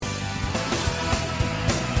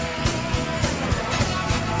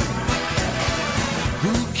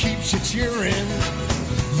keeps you cheering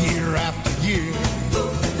year after year.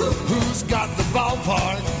 Who's got the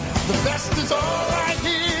ballpark? The best is all right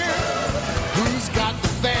here. Who's got the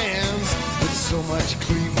fans with so much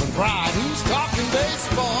Cleveland pride? Who's talking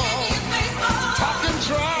baseball? Talking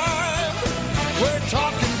tribe. We're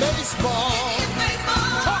talking baseball.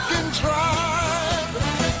 Talking tribe.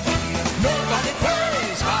 Nobody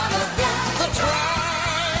plays harder than the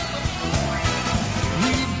tribe.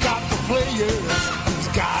 We've got the players. These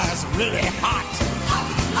guys are really hot.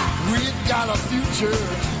 We've got a future.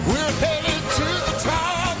 We're headed to the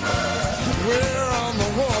top. We're on the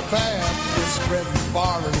warpath. We're spreading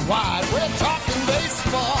far and wide. We're talking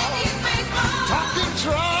baseball. Talking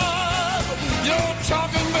tribe. You're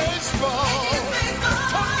talking baseball.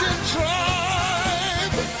 Talking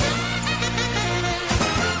tribe.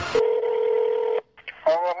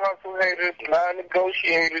 All hustle haters,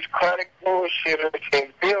 non-negotiators, chronic bullshitters,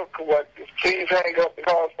 and bill collectors, please hang up and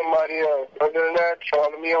call somebody else. Other than that,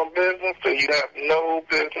 calling me on business, so you have no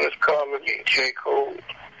business calling me, J. Cole.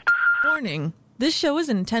 Warning. This show is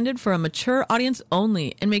intended for a mature audience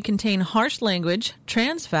only and may contain harsh language,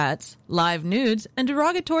 trans fats, live nudes, and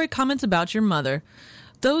derogatory comments about your mother.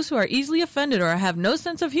 Those who are easily offended or have no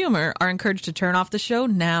sense of humor are encouraged to turn off the show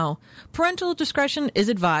now. Parental discretion is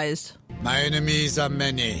advised. My enemies are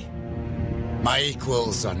many. My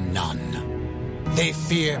equals are none. They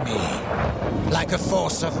fear me like a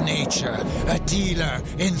force of nature, a dealer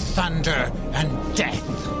in thunder and death.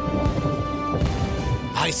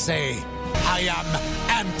 I say, I am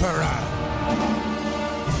Emperor.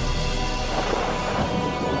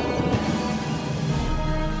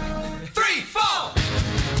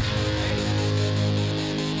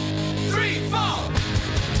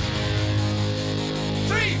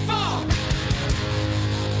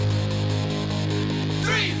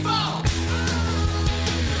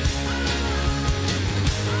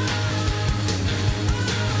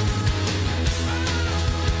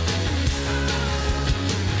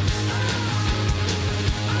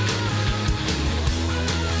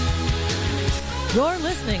 You're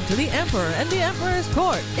listening to The Emperor and the Emperor's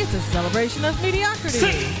Court. It's a celebration of mediocrity.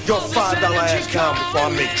 Sit your $5 ass down before I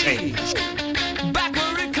make change. Back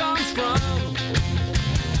where it comes from.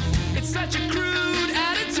 It's such a crude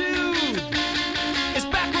attitude. It's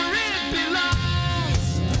back where it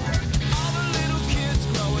belongs. All the little kids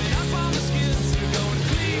growing up on the skids are going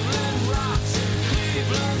Cleveland rocks,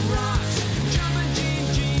 Cleveland rocks. Jumping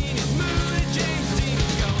Gene is moving James Dean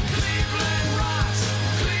going Cleveland rocks,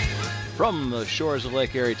 Cleveland. From the shores of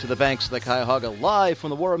Lake Erie to the banks of the Cuyahoga, live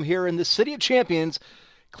from the War Room here in the City of Champions,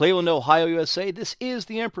 Cleveland, Ohio, USA. This is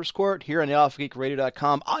the Emperor's Court here on the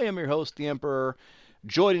AlphaGeekRadio.com. I am your host, the Emperor,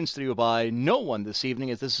 joined in studio by no one this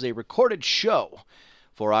evening, as this is a recorded show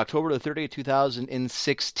for October the 30th,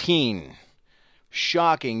 2016.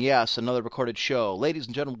 Shocking, yes, another recorded show. Ladies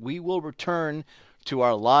and gentlemen, we will return to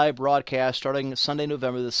our live broadcast starting Sunday,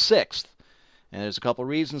 November the 6th. And there's a couple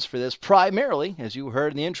reasons for this. Primarily, as you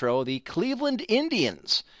heard in the intro, the Cleveland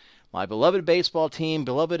Indians, my beloved baseball team,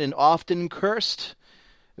 beloved and often cursed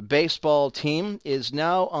baseball team, is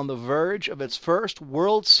now on the verge of its first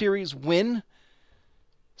World Series win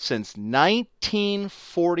since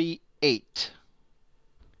 1948.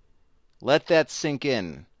 Let that sink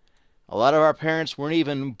in. A lot of our parents weren't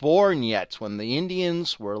even born yet when the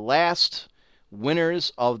Indians were last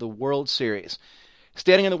winners of the World Series.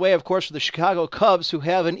 Standing in the way, of course, for the Chicago Cubs, who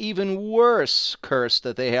have an even worse curse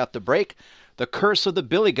that they have to break, the curse of the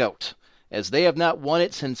Billy Goat, as they have not won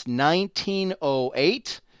it since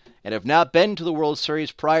 1908 and have not been to the World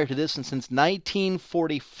Series prior to this since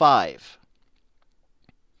 1945.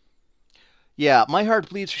 Yeah, my heart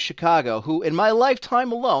bleeds for Chicago, who in my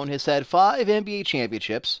lifetime alone has had 5 NBA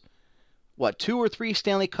championships, 2 or 3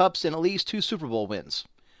 Stanley Cups, and at least 2 Super Bowl wins.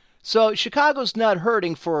 So Chicago's not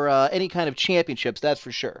hurting for any kind of championships, that's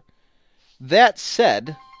for sure. That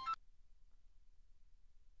said,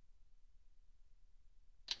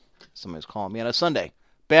 somebody's calling me on a Sunday.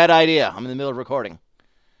 Bad idea. I'm in the middle of recording.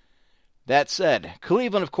 That said,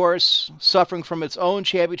 Cleveland, of course, suffering from its own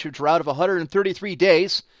championship drought of 133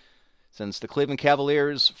 days, since the Cleveland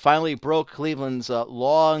Cavaliers finally broke Cleveland's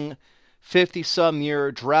long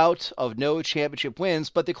 50-some-year drought of no championship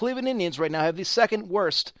wins. But the Cleveland Indians right now have the second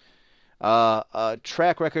worst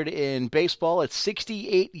track record in baseball. It's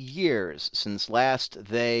 68 years since last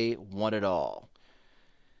they won it all.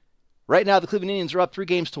 Right now, the Cleveland Indians are up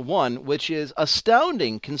 3-1, which is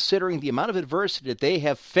astounding considering the amount of adversity that they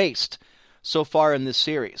have faced so far in this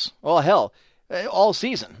series. Well, hell, all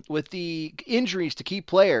season, with the injuries to key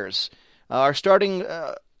players. Our starting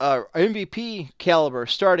MVP caliber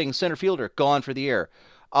starting center fielder gone for the year.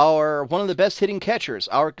 one of the best hitting catchers,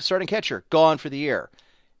 our starting catcher, gone for the year.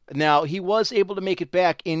 Now, he was able to make it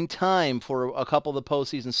back in time for a couple of the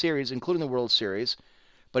postseason series, including the World Series,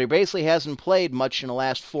 but he basically hasn't played much in the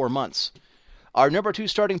last 4 months. Our number 2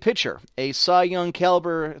 starting pitcher, a Cy Young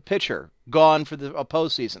caliber pitcher, gone for the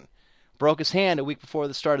postseason. Broke his hand a week before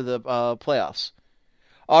the start of the playoffs.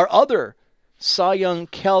 Our other Cy Young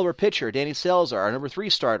caliber pitcher, Danny Salazar, our number 3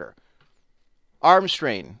 starter, arm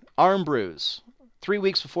strain, arm bruise, 3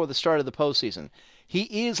 weeks before the start of the postseason.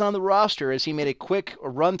 He is on the roster as he made a quick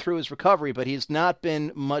run through his recovery, but he's not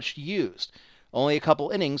been much used. Only a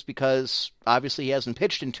couple innings because obviously he hasn't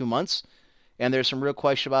pitched in 2 months, and there's some real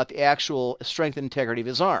question about the actual strength and integrity of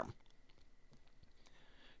his arm.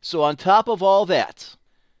 So on top of all that,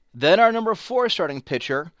 then our number 4 starting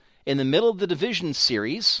pitcher in the middle of the division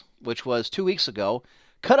series, which was 2 weeks ago,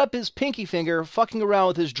 cut up his pinky finger fucking around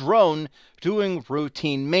with his drone doing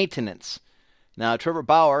routine maintenance. Now, Trevor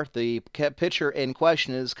Bauer, the pitcher in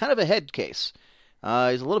question, is kind of a head case.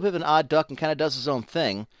 He's a little bit of an odd duck and kind of does his own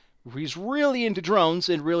thing. He's really into drones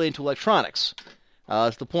and really into electronics.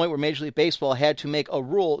 To the point where Major League Baseball had to make a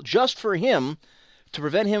rule just for him to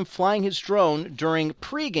prevent him flying his drone during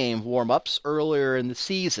pregame warm-ups earlier in the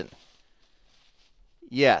season.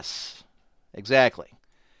 Yes, exactly.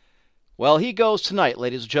 Well, he goes tonight,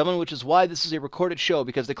 ladies and gentlemen, which is why this is a recorded show,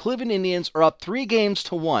 because the Cleveland Indians are up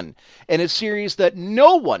 3-1 in a series that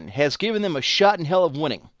no one has given them a shot in hell of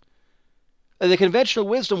winning. The conventional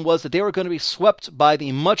wisdom was that they were going to be swept by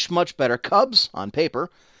the much, much better Cubs, on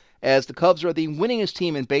paper, as the Cubs are the winningest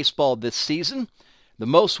team in baseball this season. The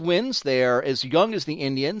most wins, they are as young as the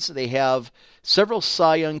Indians. They have several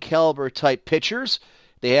Cy Young caliber type pitchers.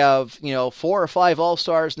 They have, 4 or 5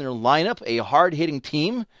 All-Stars in their lineup, a hard-hitting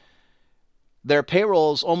team. Their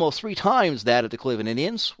payroll is almost 3 times that of the Cleveland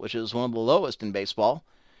Indians, which is one of the lowest in baseball.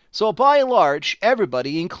 So by and large,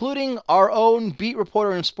 everybody, including our own beat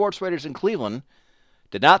reporter and sports writers in Cleveland,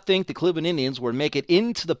 did not think the Cleveland Indians would make it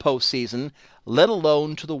into the postseason, let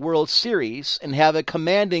alone to the World Series, and have a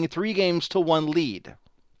commanding 3-1 lead.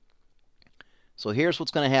 So here's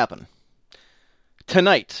what's going to happen.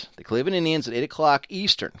 Tonight, the Cleveland Indians at 8 o'clock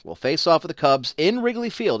Eastern will face off with the Cubs in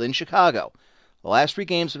Wrigley Field in Chicago. The last 3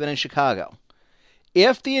 games have been in Chicago.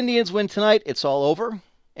 If the Indians win tonight, it's all over,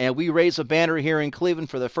 and we raise a banner here in Cleveland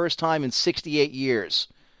for the first time in 68 years.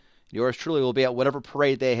 Yours truly will be at whatever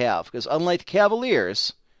parade they have, because unlike the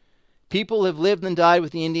Cavaliers, people have lived and died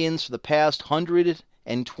with the Indians for the past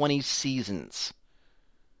 120 seasons.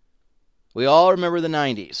 We all remember the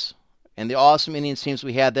 90s, and the awesome Indians teams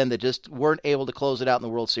we had then that just weren't able to close it out in the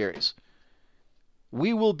World Series.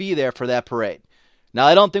 We will be there for that parade. Now,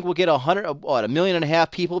 I don't think we'll get 1.5 million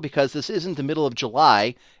people because this isn't the middle of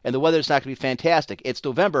July and the weather's not going to be fantastic. It's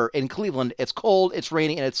November in Cleveland. It's cold, it's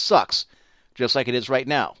rainy, and it sucks, just like it is right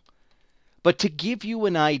now. But to give you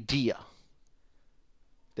an idea,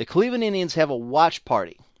 the Cleveland Indians have a watch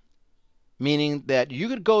party, meaning that you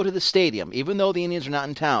could go to the stadium, even though the Indians are not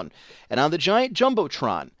in town, and on the giant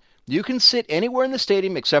Jumbotron, you can sit anywhere in the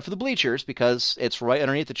stadium except for the bleachers because it's right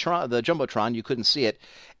underneath the Jumbotron. You couldn't see it.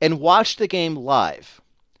 And watch the game live.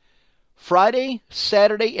 Friday,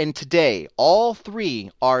 Saturday, and today, all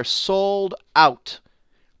 3 are sold out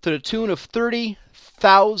to the tune of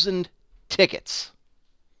 30,000 tickets.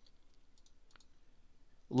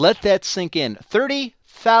 Let that sink in.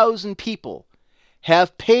 30,000 people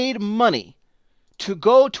have paid money to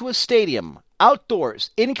go to a stadium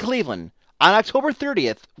outdoors in Cleveland on October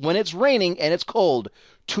 30th, when it's raining and it's cold,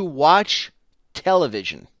 to watch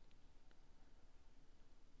television.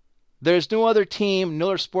 There's no other team, no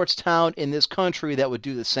other sports town in this country that would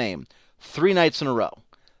do the same. 3 nights in a row.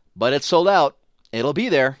 But it's sold out. It'll be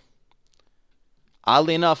there.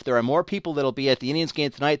 Oddly enough, there are more people that'll be at the Indians game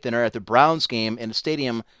tonight than are at the Browns game in a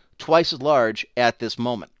stadium twice as large at this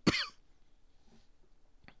moment.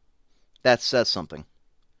 That says something.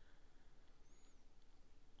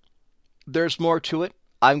 There's more to it.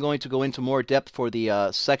 I'm going to go into more depth for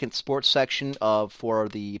the second sports section for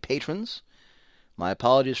the patrons. My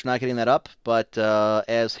apologies for not getting that up, but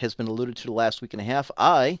as has been alluded to the last week and a half,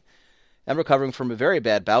 I am recovering from a very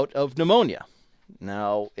bad bout of pneumonia.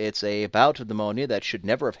 Now, it's a bout of pneumonia that should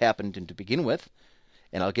never have happened to begin with,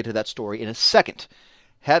 and I'll get to that story in a second.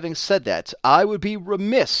 Having said that, I would be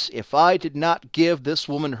remiss if I did not give this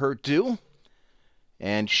woman her due,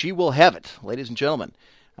 and she will have it, ladies and gentlemen.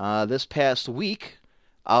 This past week,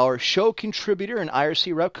 our show contributor and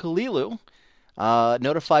IRC rep, Caleealu,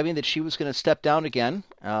 notified me that she was going to step down again.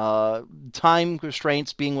 Time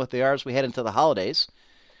constraints being what they are as we head into the holidays.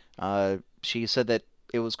 She said that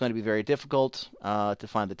it was going to be very difficult to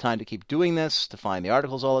find the time to keep doing this, to find the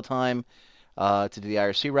articles all the time. to do the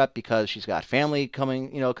IRC rep because she's got family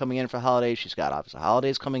coming in for holidays. She's got obviously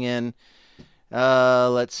holidays coming in.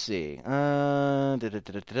 Let's see.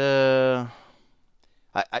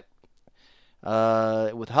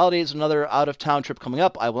 With holidays, another out-of-town trip coming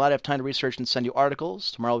up, I will not have time to research and send you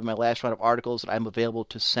articles. Tomorrow will be my last round of articles that I'm available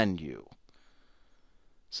to send you.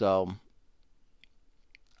 So,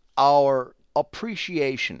 our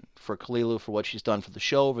appreciation for Caleealu for what she's done for the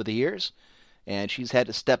show over the years, and she's had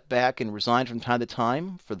to step back and resign from time to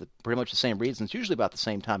time for pretty much the same reasons, usually about the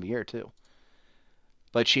same time of year, too.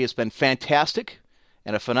 But she has been fantastic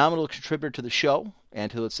and a phenomenal contributor to the show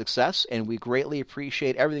and to its success, and we greatly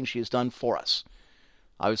appreciate everything she has done for us.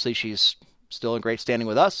 Obviously, she's still in great standing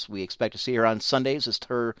with us. We expect to see her on Sundays as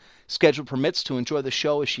her schedule permits to enjoy the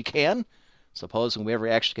show as she can, supposing we ever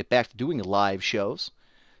actually get back to doing live shows.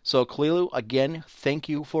 So, Caleealu, again, thank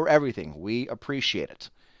you for everything. We appreciate it.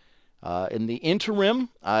 In the interim,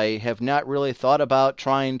 I have not really thought about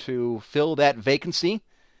trying to fill that vacancy.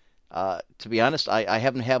 To be honest, I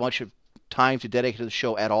haven't had much of time to dedicate to the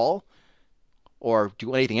show at all, or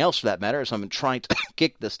do anything else for that matter, so I've been trying to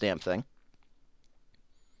kick this damn thing.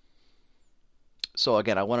 So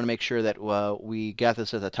again, I wanted to make sure that we got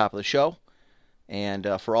this at the top of the show,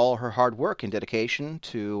 and for all her hard work and dedication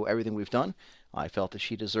to everything we've done, I felt that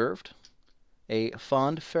she deserved a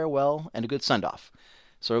fond farewell and a good send-off.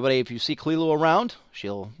 So everybody, if you see Caleealu around,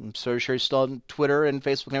 I'm sure she's still on Twitter and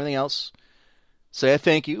Facebook and everything else, say a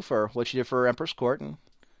thank you for what she did for Empress Court, and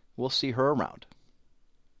we'll see her around.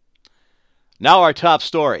 Now our top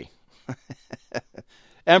story.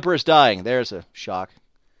 Emperor's dying. There's a shock.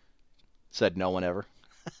 Said no one ever.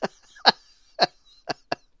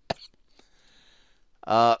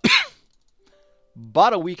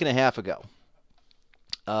 About a week and a half ago,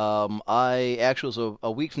 I actually was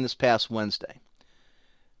a week from this past Wednesday.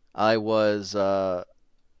 I was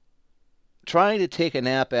trying to take a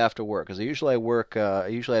nap after work, because I usually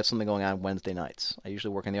have something going on Wednesday nights. I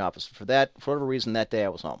usually work in the office. For whatever reason, that day I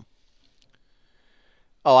was home.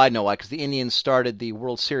 Oh, I know why, because the Indians started the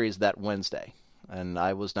World Series that Wednesday, and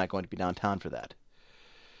I was not going to be downtown for that.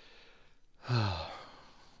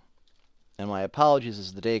 And my apologies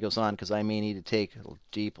as the day goes on, because I may need to take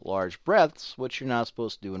deep, large breaths, which you're not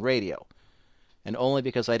supposed to do in radio. And only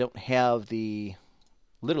because I don't have the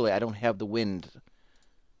wind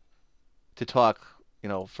to talk,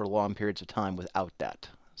 for long periods of time without that.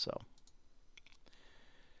 So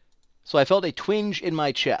I felt a twinge in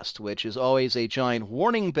my chest, which is always a giant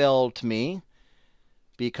warning bell to me,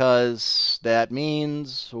 because that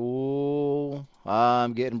means,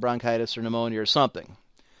 I'm getting bronchitis or pneumonia or something.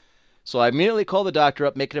 So I immediately call the doctor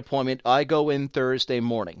up, make an appointment. I go in Thursday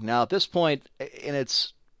morning. Now, at this point, and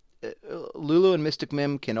it's LuLu and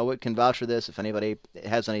Mysticmimm can vouch for this if anybody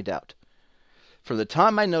has any doubt. From the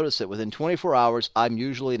time I notice it, within 24 hours, I'm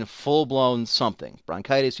usually in full-blown something.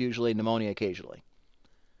 Bronchitis usually, pneumonia occasionally.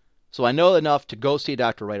 So I know enough to go see a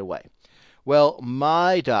doctor right away. Well,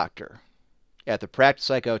 my doctor at the practice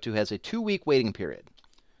I go to has a 2-week waiting period.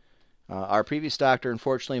 Our previous doctor,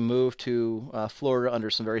 unfortunately, moved to Florida under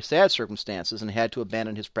some very sad circumstances and had to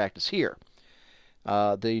abandon his practice here.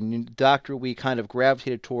 The doctor we kind of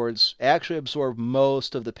gravitated towards actually absorbed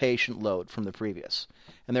most of the patient load from the previous.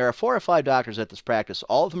 And there are 4 or 5 doctors at this practice.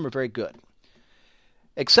 All of them are very good.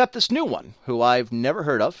 Except this new one, who I've never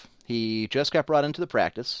heard of. He just got brought into the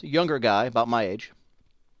practice. A younger guy, about my age.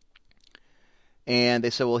 And they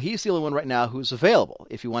said, well, he's the only one right now who's available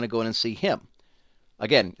if you want to go in and see him.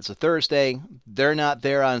 Again, it's a Thursday. They're not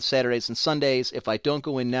there on Saturdays and Sundays. If I don't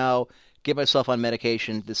go in now, get myself on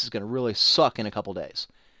medication, this is going to really suck in a couple days.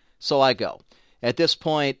 So I go. At this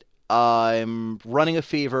point, I'm running a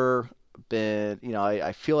fever.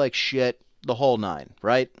 I feel like shit, the whole 9,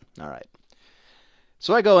 right? All right.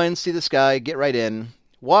 So I go in, see this guy, get right in,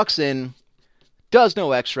 walks in, does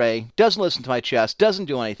no x-ray, doesn't listen to my chest, doesn't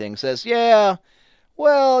do anything, says, yeah,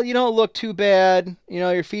 well, you don't look too bad,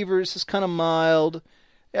 your fever is just kind of mild,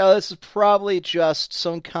 this is probably just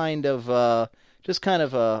some kind of,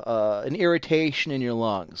 an irritation in your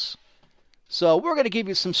lungs. So we're going to give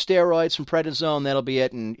you some steroids, some prednisone, that'll be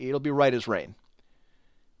it, and it'll be right as rain.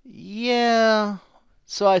 Yeah.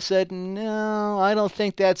 So I said, no, I don't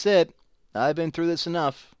think that's it. I've been through this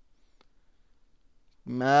enough.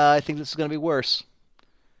 I think this is going to be worse.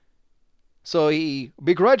 So he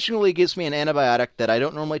begrudgingly gives me an antibiotic that I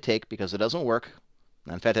don't normally take because it doesn't work.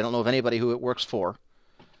 In fact, I don't know of anybody who it works for.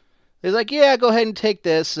 He's like, yeah, go ahead and take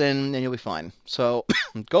this and you'll be fine. So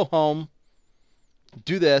go home,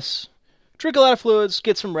 do this, drink a lot of fluids,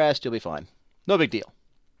 get some rest, you'll be fine. No big deal.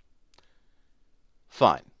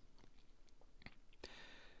 Fine.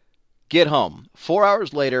 Get home. 4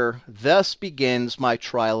 hours later, thus begins my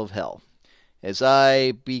trial of hell. As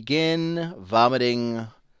I begin vomiting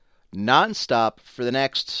nonstop for the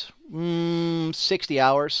next 60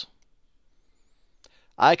 hours.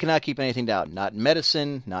 I cannot keep anything down. Not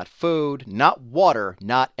medicine, not food, not water,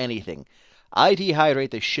 not anything. I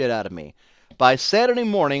dehydrate the shit out of me. By Saturday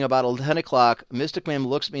morning, about 10 o'clock, Mysticmimm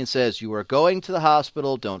looks at me and says, "You are going to the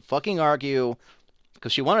hospital, don't fucking argue."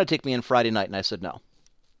 Because she wanted to take me in Friday night, and I said no.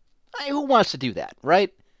 Who wants to do that,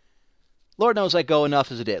 right? Lord knows I go enough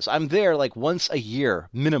as it is. I'm there like once a year,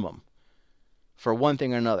 minimum, for one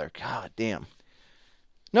thing or another. God damn.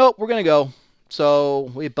 Nope, we're going to go. So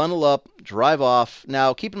we bundle up, drive off.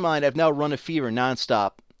 Now, keep in mind, I've now run a fever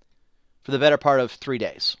nonstop for the better part of 3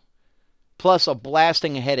 days. Plus a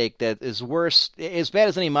blasting headache that is worse, as bad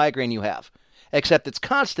as any migraine you have. Except it's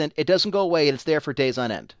constant, it doesn't go away, and it's there for days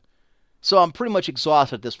on end. So I'm pretty much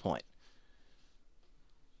exhausted at this point.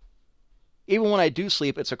 Even when I do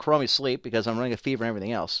sleep, it's a crummy sleep because I'm running a fever and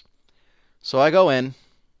everything else. So I go in.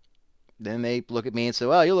 Then they look at me and say,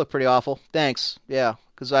 "Well, you look pretty awful." Thanks. Yeah,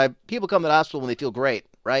 because people come to the hospital when they feel great,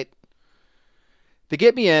 right? They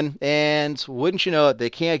get me in, and wouldn't you know it, they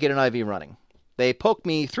can't get an IV running. They poke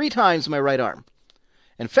me 3 times in my right arm.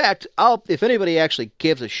 In fact, if anybody actually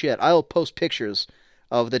gives a shit, I'll post pictures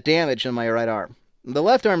of the damage in my right arm. The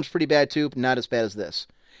left arm's pretty bad too, but not as bad as this.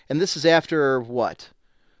 And this is after, what,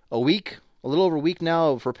 a week? A little over a week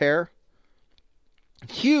now of repair.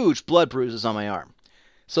 Huge blood bruises on my arm.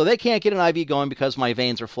 So they can't get an IV going because my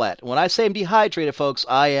veins are flat. When I say I'm dehydrated, folks,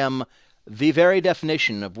 I am the very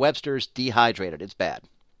definition of Webster's dehydrated. It's bad.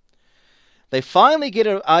 They finally get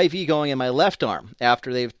an IV going in my left arm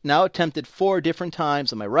after they've now attempted 4 different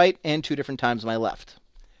times on my right and 2 different times on my left.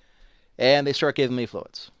 And they start giving me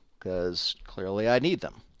fluids because clearly I need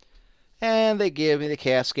them. And they give me the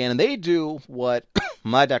CAT scan, and they do what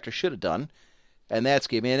my doctor should have done, and that's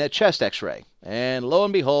give me a chest x-ray. And lo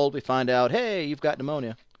and behold, we find out, hey, you've got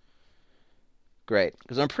pneumonia. Great,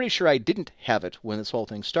 because I'm pretty sure I didn't have it when this whole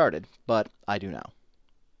thing started, but I do now.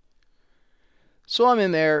 So I'm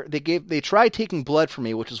in there. They tried taking blood from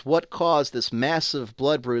me, which is what caused this massive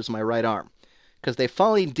blood bruise in my right arm, because they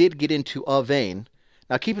finally did get into a vein.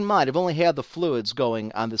 Now keep in mind, I've only had the fluids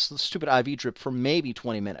going on this stupid IV drip for maybe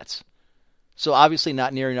 20 minutes. So obviously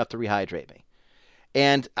not near enough to rehydrate me.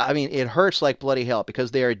 And, I mean, it hurts like bloody hell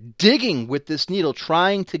because they are digging with this needle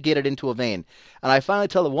trying to get it into a vein. And I finally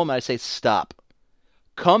tell the woman, I say, "Stop.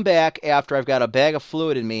 Come back after I've got a bag of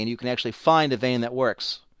fluid in me and you can actually find a vein that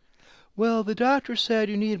works." "Well, the doctor said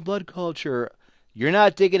you need blood culture." You're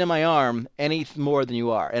not digging in my arm any more than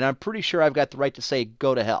you are. And I'm pretty sure I've got the right to say,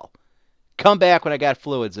 "Go to hell. Come back when I got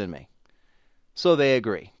fluids in me." So they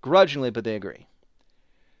agree. Grudgingly, but they agree.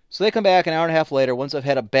 So they come back an hour and a half later once I've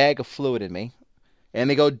had a bag of fluid in me. And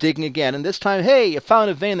they go digging again. And this time, hey, you found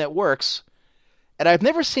a vein that works. And I've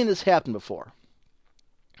never seen this happen before.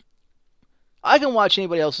 I can watch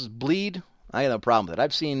anybody else's bleed. I have no problem with it.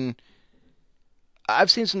 I've seen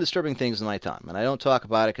some disturbing things in my time. And I don't talk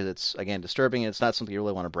about it because it's, again, disturbing. And it's not something you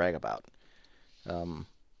really want to brag about.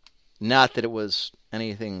 Not that it was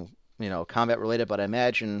anything, combat related. But I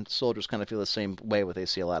imagine soldiers kind of feel the same way when they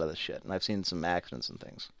see a lot of this shit. And I've seen some accidents and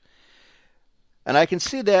things. And I can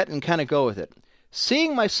see that and kind of go with it.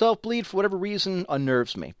 Seeing myself bleed for whatever reason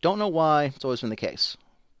unnerves me. Don't know why. It's always been the case.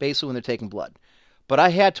 Basically when they're taking blood. But I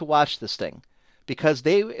had to watch this thing. Because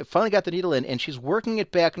they finally got the needle in and she's working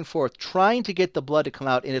it back and forth trying to get the blood to come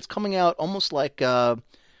out. And it's coming out almost like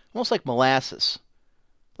molasses.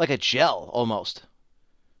 Like a gel almost.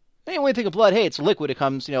 And when you think of blood, hey, it's liquid. It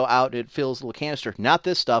comes out. It fills a little canister. Not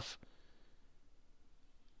this stuff.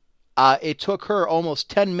 It took her almost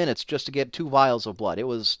 10 minutes just to get 2 vials of blood. It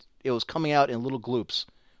was coming out in little gloops.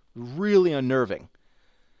 Really unnerving.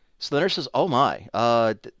 So the nurse says, "Oh my,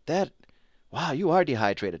 wow, you are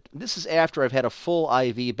dehydrated." This is after I've had a full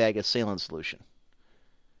IV bag of saline solution.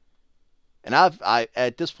 And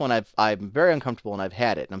at this point, I'm very uncomfortable and I've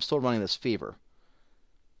had it. And I'm still running this fever.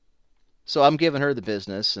 So I'm giving her the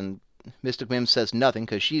business and Mysticmimm says nothing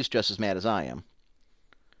because she's just as mad as I am.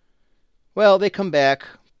 Well, they come back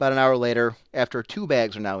about an hour later after 2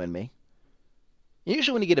 bags are now in me.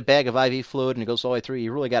 Usually when you get a bag of IV fluid and it goes all the way through,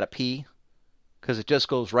 you really got to pee because it just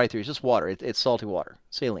goes right through. It's just water. It's salty water.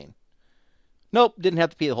 Saline. Nope, didn't have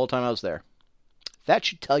to pee the whole time I was there. That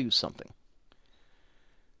should tell you something.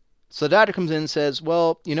 So the doctor comes in and says,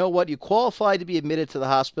 "Well, you know what? You qualified to be admitted to the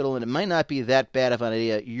hospital and it might not be that bad of an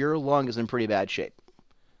idea. Your lung is in pretty bad shape."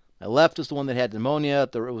 My left is the one that had pneumonia.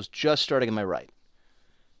 It was just starting in my right.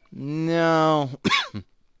 No.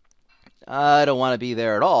 I don't want to be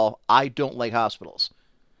there at all. I don't like hospitals.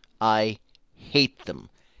 I hate them.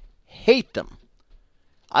 Hate them.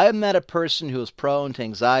 I am not a person who is prone to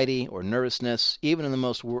anxiety or nervousness, even in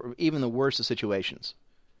the worst of situations.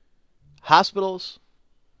 Hospitals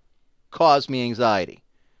cause me anxiety.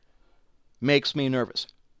 Makes me nervous.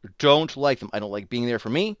 Don't like them. I don't like being there for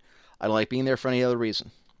me. I don't like being there for any other reason.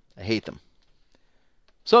 I hate them.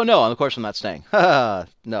 So no, of course I'm not staying.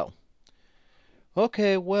 No.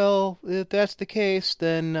 Okay, well, if that's the case,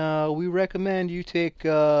 then we recommend you take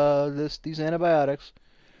these antibiotics.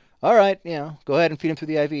 All right, go ahead and feed him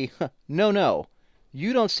through the IV. No.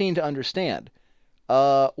 You don't seem to understand.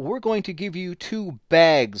 We're going to give you 2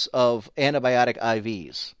 bags of antibiotic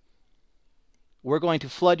IVs. We're going to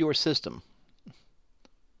flood your system.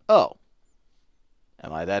 Oh.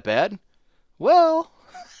 Am I that bad? Well,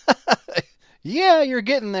 yeah, you're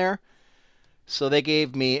getting there. So they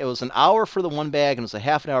gave me, it was an hour for the one bag and it was a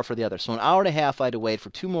half an hour for the other. So an hour and a half I had to wait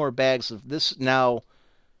for 2 more bags of this now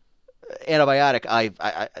antibiotic.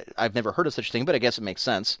 I've never heard of such a thing, but I guess it makes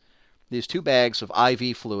sense. These 2 bags of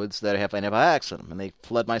IV fluids that have antibiotics in them, and they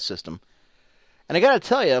flood my system. And I got to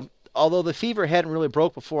tell you, although the fever hadn't really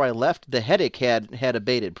broke before I left, the headache had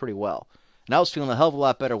abated pretty well. And I was feeling a hell of a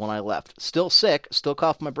lot better when I left. Still sick, still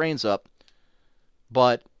coughing my brains up,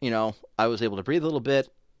 but, I was able to breathe a little bit.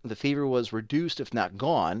 The fever was reduced, if not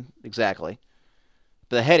gone, exactly.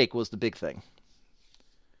 But the headache was the big thing.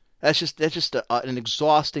 That's just an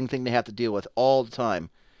exhausting thing to have to deal with all the time.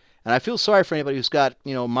 And I feel sorry for anybody who's got,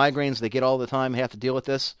 migraines they get all the time and have to deal with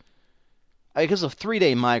this. Because of a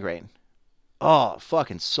 3-day migraine. Oh, it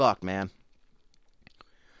fucking sucked, man.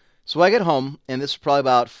 So I get home, and this is probably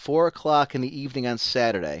about 4 o'clock in the evening on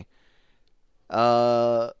Saturday.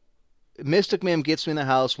 Mysticmimm gets me in the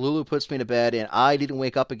house, LuLu puts me to bed, and I didn't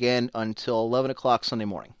wake up again until 11 o'clock Sunday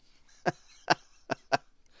morning.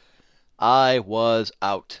 I was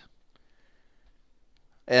out.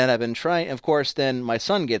 And I've been trying, of course, then my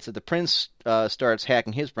son gets it. The prince starts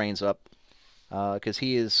hacking his brains up because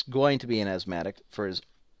he is going to be an asthmatic for as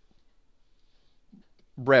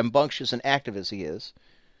rambunctious and active as he is.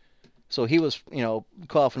 So he was,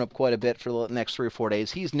 coughing up quite a bit for the next 3 or 4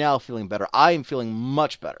 days. He's now feeling better. I am feeling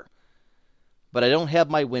much better. But I don't have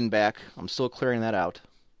my wind back. I'm still clearing that out.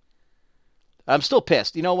 I'm still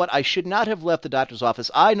pissed. You know what? I should not have left the doctor's office.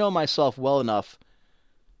 I know myself well enough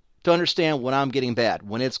to understand when I'm getting bad.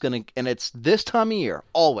 When it's going to... And it's this time of year.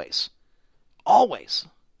 Always. Always.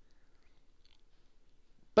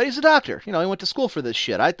 But he's a doctor. He went to school for this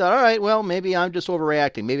shit. I thought, all right, well, maybe I'm just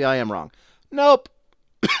overreacting. Maybe I am wrong. Nope.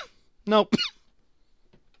 Nope.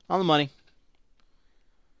 On the money.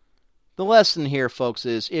 The lesson here, folks,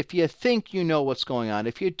 is if you think you know what's going on,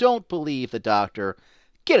 if you don't believe the doctor,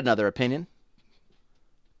 get another opinion.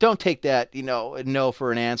 Don't take that, no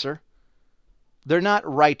for an answer. They're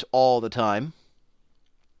not right all the time.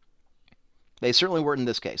 They certainly weren't in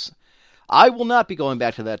this case. I will not be going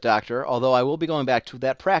back to that doctor, although I will be going back to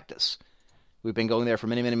that practice. We've been going there for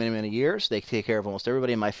many, many, many, many years. They take care of almost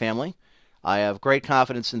everybody in my family. I have great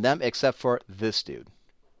confidence in them, except for this dude.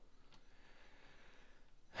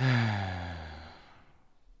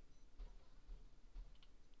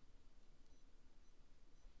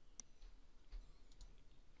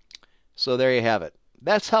 So there you have it.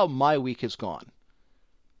 That's how my week has gone.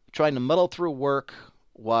 Trying to muddle through work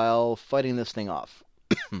while fighting this thing off.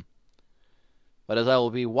 But as I will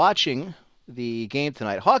be watching the game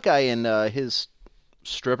tonight, Hawkeye and his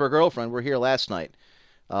stripper girlfriend were here last night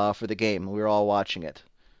for the game. We were all watching it.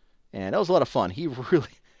 And that was a lot of fun.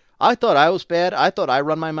 I thought I was bad. I thought I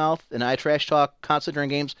run my mouth and I trash talk constantly during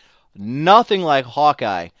games. Nothing like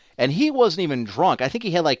Hawkeye. And he wasn't even drunk. I think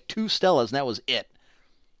he had like 2 Stellas and that was it.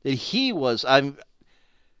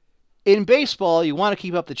 In baseball, you want to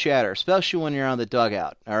keep up the chatter, especially when you're on the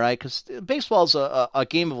dugout, all right? Because baseball is a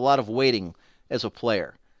game of a lot of waiting as a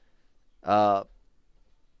player. It's a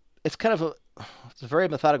very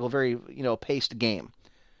methodical, very, paced game.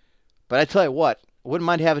 But I tell you what, I wouldn't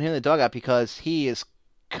mind having him in the dugout because he is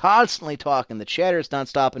constantly talking. The chatter is not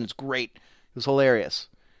stopping. It's great. It was hilarious.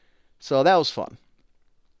 So that was fun.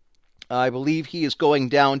 I believe he is going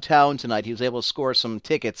downtown tonight. He was able to score some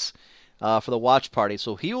tickets for the watch party.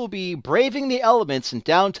 So he will be braving the elements in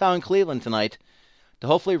downtown Cleveland tonight to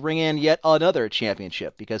hopefully bring in yet another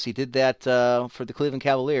championship because he did that for the Cleveland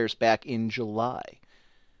Cavaliers back in July.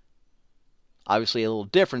 Obviously a little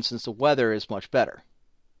different since the weather is much better.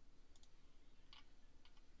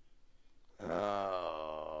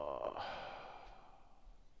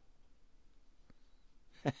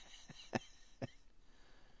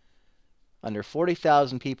 Under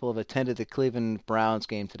 40,000 people have attended the Cleveland Browns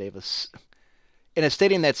game today in a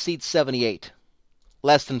stadium that seats 78,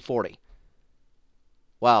 less than 40.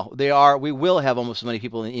 Wow, we will have almost as many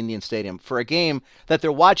people in the Indian Stadium for a game that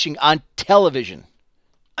they're watching on television.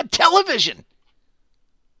 On television!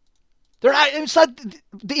 It's not,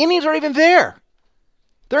 the Indians aren't even there.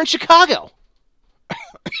 They're in Chicago.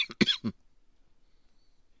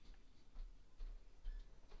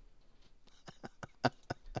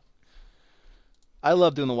 I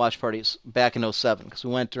love doing the watch parties back in 2007 because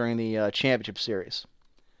we went during the championship series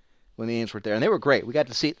when the Indians were there, and they were great. We got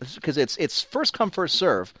to see, because it's first come, first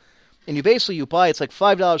serve, and you buy, it's like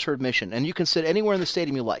 $5 for admission, and you can sit anywhere in the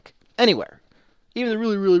stadium you like. Anywhere. Even the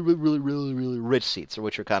really, really, really, really, really, really rich seats,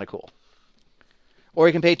 which are kind of cool. Or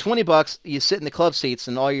you can pay $20, you sit in the club seats,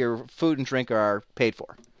 and all your food and drink are paid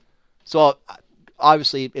for. So,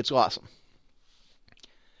 obviously, it's awesome.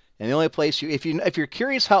 And the only place if you're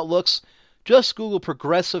curious how it looks, just Google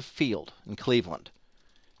Progressive Field in Cleveland.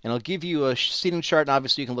 And it'll give you a seating chart, and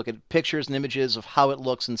obviously you can look at pictures and images of how it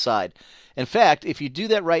looks inside. In fact, if you do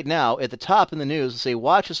that right now, at the top in the news, it'll say,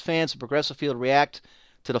 watch as fans of Progressive Field react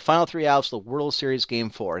to the final 3 outs of the World Series Game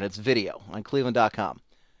 4, and it's video on Cleveland.com.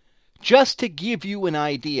 Just to give you an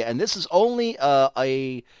idea, and this is only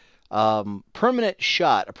a permanent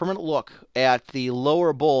shot, a permanent look at the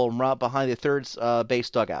lower bowl right behind the first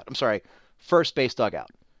base dugout.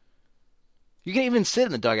 You can even sit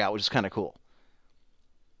in the dugout, which is kind of cool.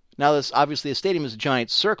 Now, obviously the stadium is a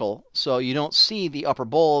giant circle, so you don't see the upper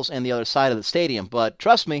bowls and the other side of the stadium. But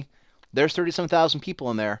trust me, there's 37,000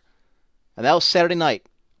 people in there, and that was Saturday night.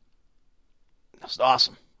 That was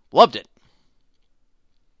awesome. Loved it.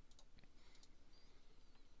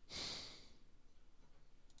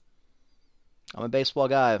 I'm a baseball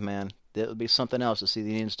guy, man. It would be something else to see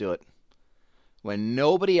the Indians do it. When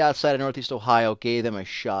nobody outside of Northeast Ohio gave them a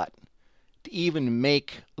shot to even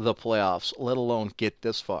make the playoffs, let alone get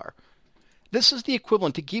this far. This is the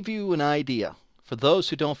equivalent, to give you an idea, for those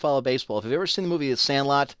who don't follow baseball. If you've ever seen the movie The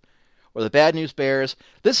Sandlot or The Bad News Bears,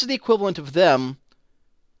 this is the equivalent of them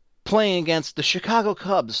playing against the Chicago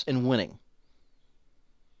Cubs and winning.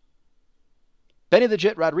 Benny the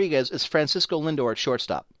Jet Rodriguez is Francisco Lindor at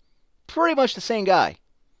shortstop. Pretty much the same guy.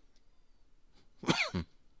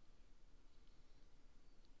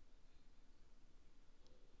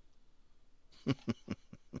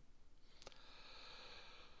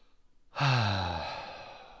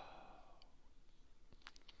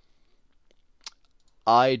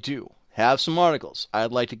 I do have some articles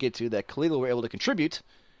I'd like to get to that Caleealu were able to contribute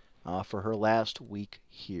for her last week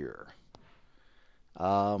here.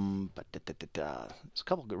 But there's a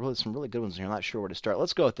couple some really good ones here. I'm not sure where to start.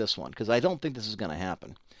 Let's go with this one because I don't think this is going to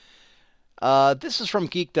happen. This is from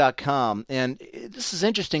Geek.com, and this is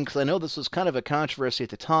interesting because I know this was kind of a controversy at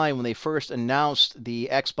the time when they first announced the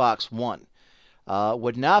Xbox One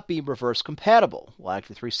would not be reverse compatible, like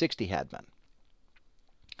the 360 had been.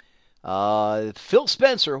 Phil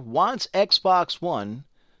Spencer wants Xbox One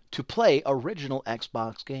to play original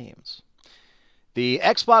Xbox games. The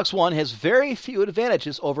Xbox One has very few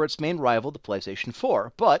advantages over its main rival, the PlayStation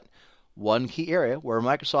 4, but one key area where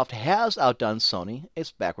Microsoft has outdone Sony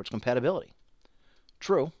is backwards compatibility.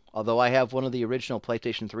 True, although I have one of the original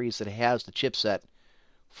PlayStation 3s that has the chipset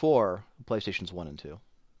for PlayStations 1 and 2.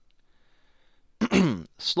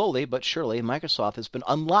 Slowly but surely, Microsoft has been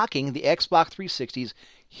unlocking the Xbox 360's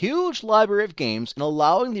huge library of games and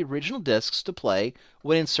allowing the original discs to play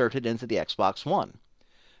when inserted into the Xbox One.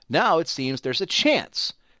 Now it seems there's a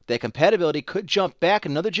chance that compatibility could jump back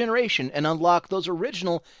another generation and unlock those the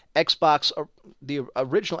original Xbox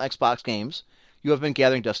games you have been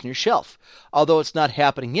gathering dust on your shelf. Although it's not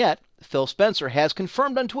happening yet, Phil Spencer has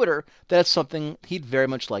confirmed on Twitter that it's something he'd very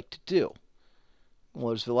much like to do. Well,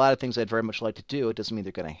 there's a lot of things I'd very much like to do. It doesn't mean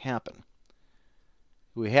they're going to happen.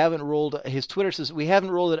 His Twitter says, we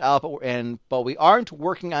haven't ruled it out, but we aren't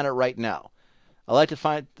working on it right now. I'd like to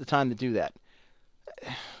find the time to do that.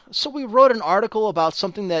 So we wrote an article about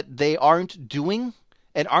something that they aren't doing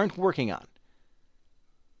and aren't working on.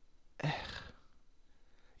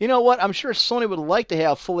 You know what? I'm sure Sony would like to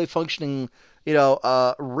have fully functioning,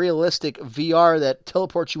 realistic VR that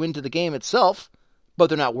teleports you into the game itself, but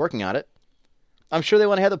they're not working on it. I'm sure they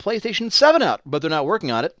want to have the PlayStation 7 out, but they're not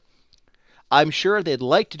working on it. I'm sure they'd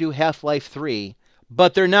like to do Half-Life 3,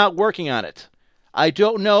 but they're not working on it. I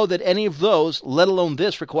don't know that any of those, let alone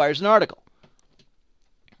this, requires an article.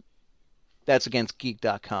 That's against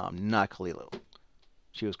Geek.com, not Caleealu.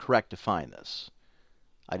 She was correct to find this.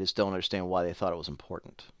 I just don't understand why they thought it was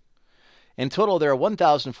important. In total, there are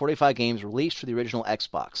 1,045 games released for the original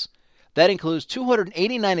Xbox. That includes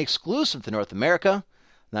 289 exclusive to North America,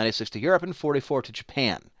 96 to Europe, and 44 to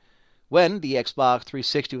Japan. When the Xbox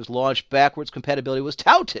 360 was launched, backwards compatibility was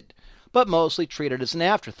touted, but mostly treated as an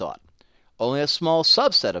afterthought. Only a small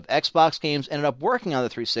subset of Xbox games ended up working on the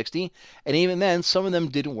 360, and even then, some of them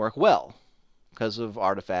didn't work well because of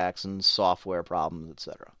artifacts and software problems,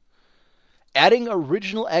 etc. Adding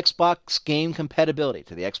original Xbox game compatibility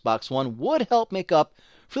to the Xbox One would help make up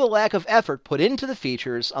for the lack of effort put into the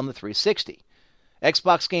features on the 360.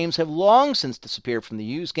 Xbox games have long since disappeared from the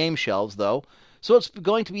used game shelves, though, so it's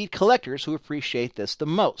going to be collectors who appreciate this the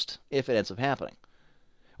most, if it ends up happening.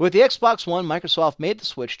 With the Xbox One, Microsoft made the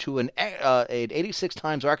switch to an 86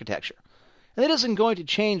 times architecture, and that isn't going to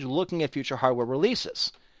change looking at future hardware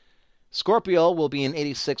releases. Scorpio will be an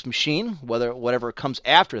 86 machine. Whatever comes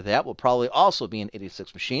after that will probably also be an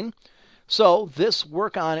 86 machine. So this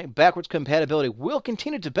work on backwards compatibility will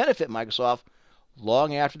continue to benefit Microsoft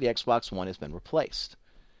long after the Xbox One has been replaced.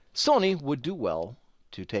 Sony would do well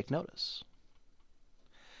to take notice.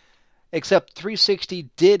 Except 360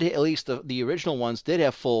 did, at least the original ones, did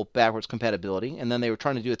have full backwards compatibility, and then they were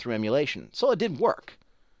trying to do it through emulation. So it didn't work.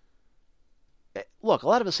 Look, a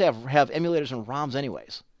lot of us have emulators and ROMs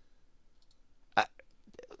anyways.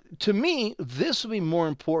 To me, this would be more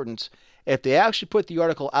important if they actually put the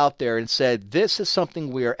article out there and said, this is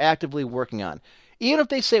something we are actively working on. Even if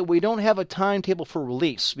they say we don't have a timetable for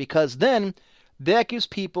release, because then that gives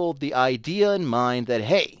people the idea in mind that,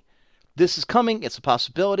 hey, this is coming, it's a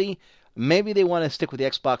possibility. Maybe they want to stick with the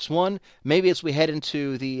Xbox One. Maybe as we head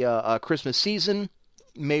into the Christmas season,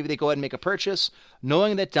 maybe they go ahead and make a purchase,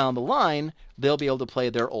 knowing that down the line, they'll be able to play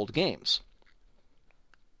their old games.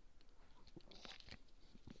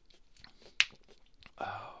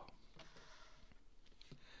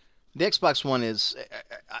 The Xbox One is,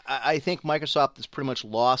 I think Microsoft has pretty much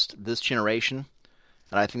lost this generation,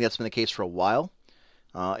 and I think that's been the case for a while,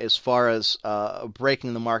 as far as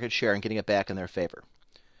breaking the market share and getting it back in their favor.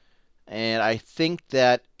 And I think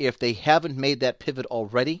that if they haven't made that pivot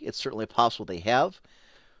already, it's certainly possible they have,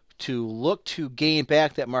 to look to gain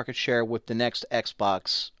back that market share with the next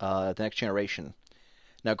Xbox, the next generation.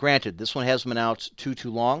 Now, granted, this one hasn't been out too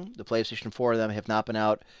long. The PlayStation 4 of them have not been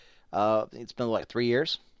out. It's been like 3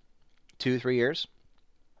 years. 2-3 years.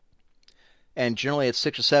 And generally it's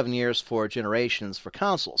 6 or 7 years for generations for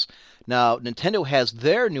consoles. Now, Nintendo has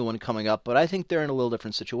their new one coming up, but I think they're in a little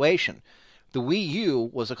different situation. The Wii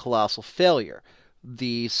U was a colossal failure.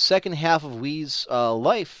 The second half of Wii's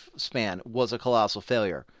lifespan was a colossal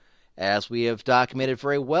failure, as we have documented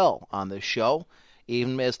very well on this show,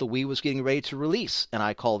 even as the Wii was getting ready to release, and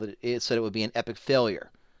I called it said it would be an epic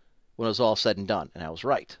failure when it was all said and done, and I was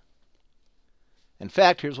right. In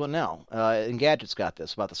fact, here's one now. Engadget's got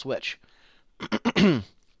this about the Switch.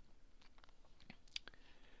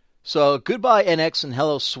 So, goodbye NX and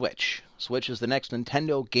hello Switch. Switch is the next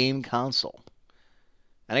Nintendo game console.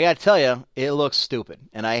 And I gotta tell you, it looks stupid.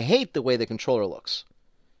 And I hate the way the controller looks.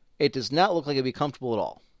 It does not look like it'd be comfortable at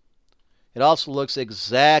all. It also looks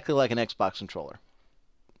exactly like an Xbox controller.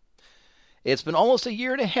 It's been almost a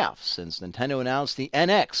year and a half since Nintendo announced the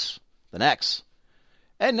NX, the NEX.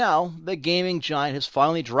 And now, the gaming giant has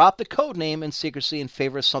finally dropped the codename in secrecy in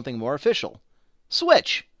favor of something more official.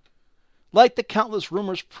 Switch! Like the countless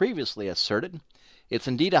rumors previously asserted, it's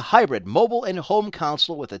indeed a hybrid mobile and home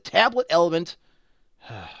console with a tablet element,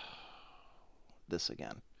 this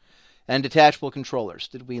again, and detachable controllers.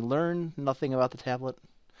 Did we learn nothing about the tablet?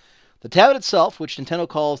 The tablet itself, which Nintendo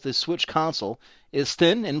calls the Switch console, is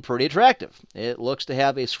thin and pretty attractive. It looks to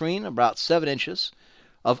have a screen about 7 inches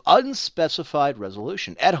of unspecified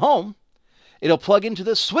resolution. At home, it'll plug into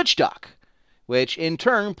the Switch dock, which in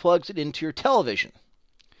turn plugs it into your television.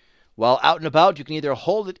 While out and about, you can either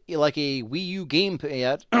hold it like a Wii U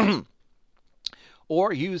gamepad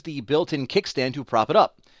or use the built-in kickstand to prop it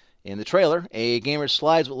up. In the trailer, a gamer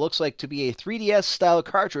slides what looks like to be a 3DS-style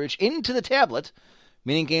cartridge into the tablet,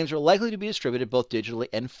 meaning games are likely to be distributed both digitally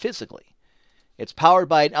and physically. It's powered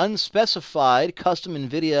by an unspecified custom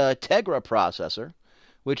NVIDIA Tegra processor,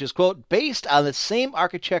 which is, quote, based on the same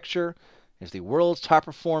architecture as the world's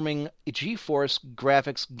top-performing GeForce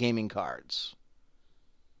graphics gaming cards.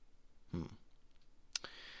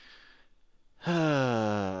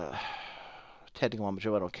 Technical one, which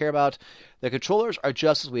I don't care about. The controllers are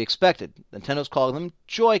just as we expected. Nintendo's calling them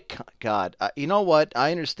Joy-Con. God, you know what?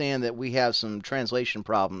 I understand that we have some translation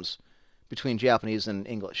problems between Japanese and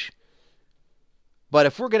English. But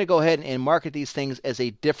if we're going to go ahead and market these things as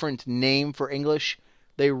a different name for English,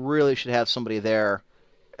 they really should have somebody there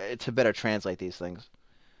to better translate these things.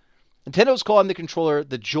 Nintendo's calling the controller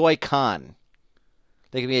the Joy-Con.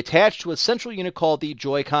 They can be attached to a central unit called the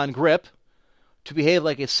Joy-Con Grip to behave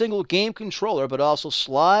like a single game controller, but also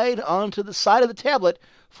slide onto the side of the tablet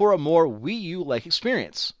for a more Wii U-like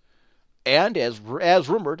experience. And as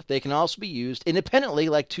rumored, they can also be used independently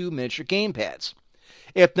like 2 miniature gamepads.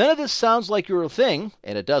 If none of this sounds like your thing,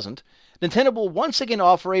 and it doesn't, Nintendo will once again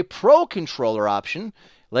offer a Pro Controller option,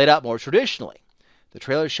 laid out more traditionally. The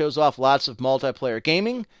trailer shows off lots of multiplayer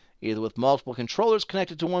gaming, either with multiple controllers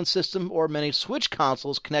connected to one system or many Switch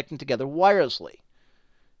consoles connecting together wirelessly.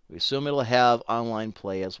 We assume it'll have online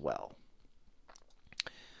play as well.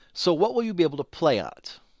 So what will you be able to play on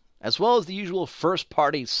it? As well as the usual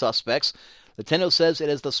first-party suspects, Nintendo says it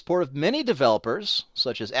has the support of many developers,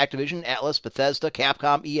 such as Activision, Atlas, Bethesda,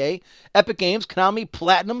 Capcom, EA, Epic Games, Konami,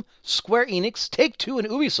 Platinum, Square Enix, Take-Two, and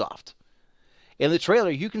Ubisoft. In the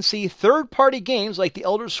trailer, you can see third-party games like The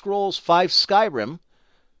Elder Scrolls V Skyrim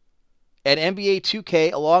and NBA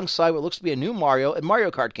 2K alongside what looks to be a new Mario and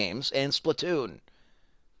Mario Kart games and Splatoon.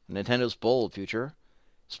 Nintendo's bold future.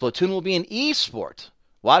 Splatoon will be an e-sport,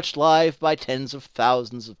 watched live by tens of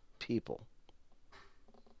thousands of people.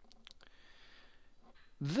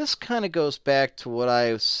 This kind of goes back to what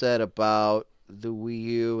I said about the Wii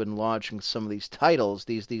U and launching some of these titles,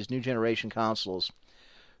 these new generation consoles,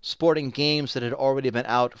 sporting games that had already been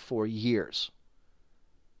out for years.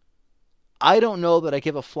 I don't know that I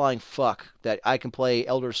give a flying fuck that I can play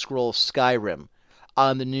Elder Scrolls Skyrim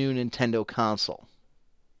on the new Nintendo console.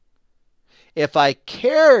 If I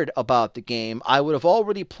cared about the game, I would have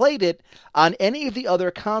already played it on any of the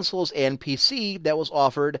other consoles and PC that was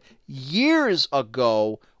offered years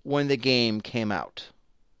ago when the game came out.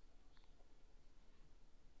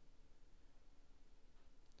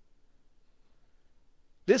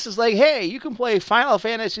 This is like, hey, you can play Final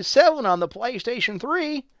Fantasy VII on the PlayStation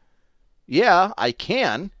 3. Yeah, I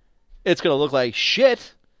can. It's going to look like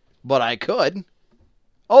shit, but I could.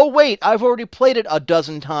 Oh, wait, I've already played it a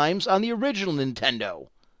dozen times on the original Nintendo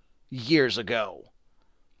years ago.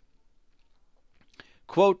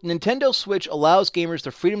 Quote, Nintendo Switch allows gamers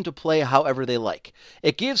the freedom to play however they like.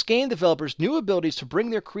 It gives game developers new abilities to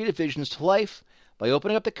bring their creative visions to life by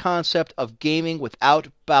opening up the concept of gaming without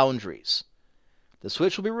boundaries. The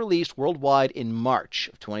Switch will be released worldwide in March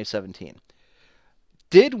of 2017.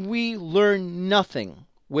 Did we learn nothing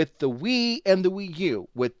with the Wii and the Wii U,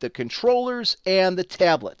 with the controllers and the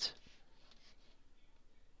tablet?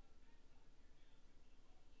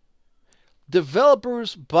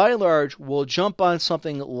 Developers, by and large, will jump on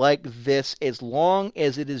something like this as long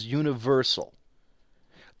as it is universal.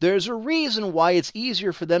 There's a reason why it's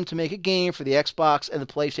easier for them to make a game for the Xbox and the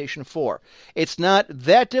PlayStation 4. It's not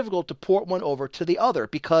that difficult to port one over to the other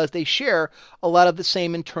because they share a lot of the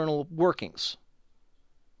same internal workings.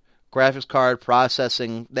 Graphics card,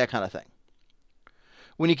 processing, that kind of thing.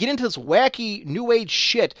 When you get into this wacky new age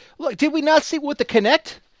shit, look, did we not see with the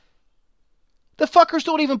Kinect? The fuckers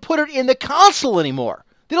don't even put it in the console anymore.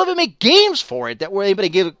 They don't even make games for it that we're able to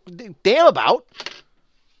give a damn about.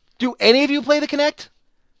 Do any of you play the Kinect?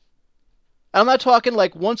 I'm not talking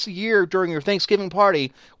like once a year during your Thanksgiving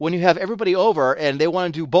party when you have everybody over and they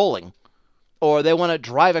want to do bowling. Or they want to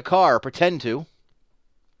drive a car or pretend to.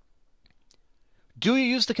 Do you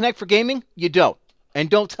use the Kinect for gaming? You don't. And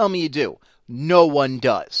don't tell me you do. No one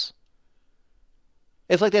does.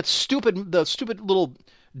 It's like the stupid little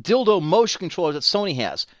dildo motion controllers that Sony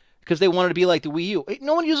has because they wanted to be like the Wii U.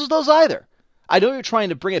 No one uses those either. I know you're trying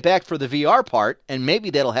to bring it back for the VR part, and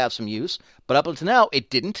maybe that'll have some use, but up until now, it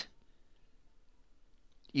didn't.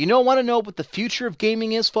 You don't want to know what the future of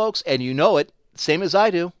gaming is, folks, and you know it, same as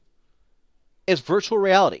I do. It's virtual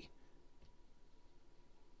reality.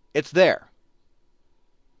 It's there.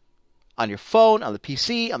 On your phone, on the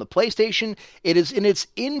PC, on the PlayStation. It is in its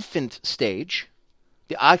infant stage.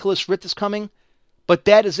 The Oculus Rift is coming, but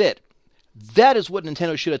that is it. That is what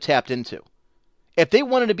Nintendo should have tapped into. If they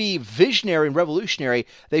wanted to be visionary and revolutionary,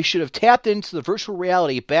 they should have tapped into the virtual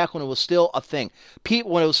reality back when it was still a thing.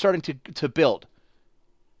 When it was starting to build.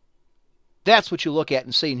 That's what you look at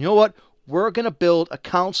and say, you know what? We're going to build a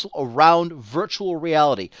console around virtual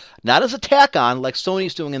reality. Not as a tack-on like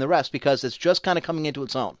Sony's doing and the rest, because it's just kind of coming into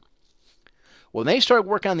its own. When they started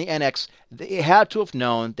working on the NX, they had to have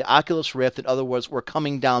known the Oculus Rift, in other words, were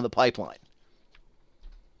coming down the pipeline.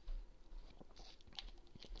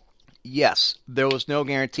 Yes, there was no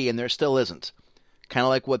guarantee, and there still isn't. Kind of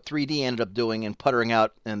like what 3D ended up doing and puttering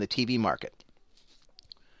out in the TV market.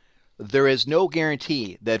 There is no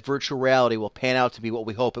guarantee that virtual reality will pan out to be what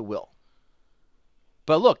we hope it will.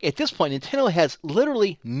 But look, at this point, Nintendo has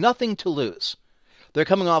literally nothing to lose. They're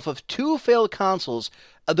coming off of 2 failed consoles,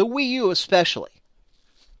 the Wii U especially.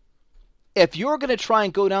 If you're going to try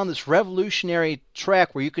and go down this revolutionary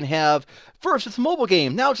track where you can have, first it's a mobile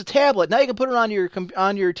game, now it's a tablet, now you can put it on your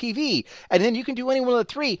TV, and then you can do any one of the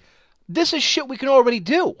 3, this is shit we can already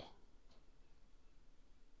do.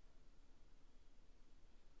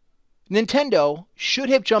 Nintendo should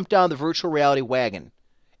have jumped on the virtual reality wagon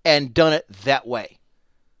and done it that way.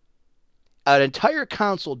 An entire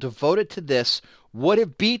console devoted to this would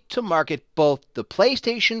have beat to market both the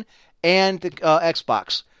PlayStation and the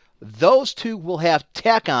Xbox. Those two will have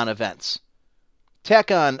tack-on events.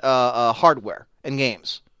 Tack-on hardware and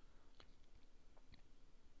games.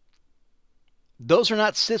 Those are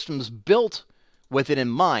not systems built with it in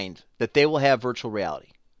mind that they will have virtual reality.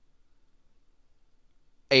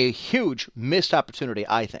 A huge missed opportunity,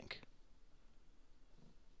 I think.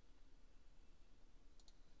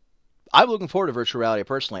 I'm looking forward to virtual reality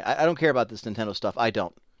personally. I don't care about this Nintendo stuff. I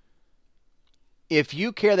don't. If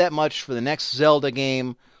you care that much for the next Zelda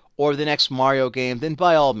game or the next Mario game, then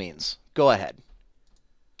by all means, go ahead.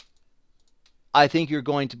 I think you're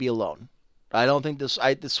going to be alone. I don't think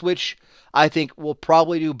the Switch, I think, will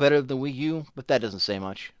probably do better than the Wii U, but that doesn't say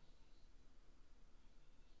much.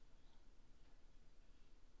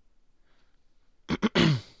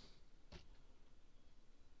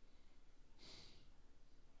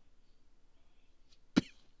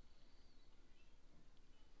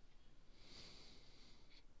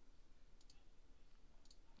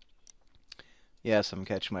 Yes, I'm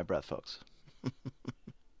catching my breath, folks.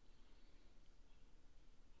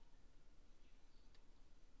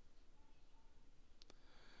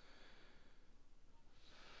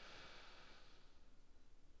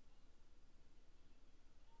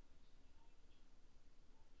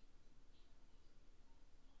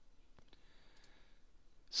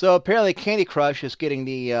 So apparently Candy Crush is getting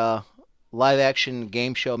the live-action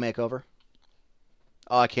game show makeover.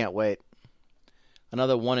 Oh, I can't wait.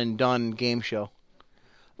 Another one-and-done game show.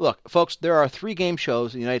 Look, folks, there are 3 game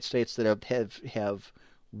shows in the United States that have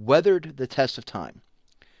weathered the test of time.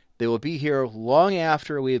 They will be here long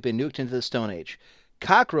after we have been nuked into the Stone Age.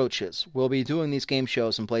 Cockroaches will be doing these game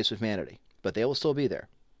shows in place of humanity, but they will still be there.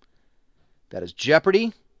 That is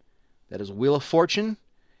Jeopardy, that is Wheel of Fortune,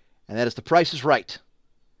 and that is The Price is Right.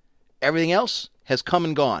 Everything else has come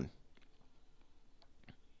and gone.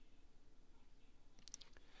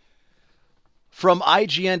 From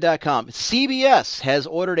IGN.com, CBS has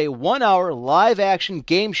ordered a 1-hour live-action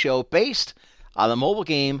game show based on the mobile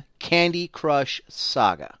game Candy Crush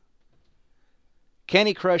Saga.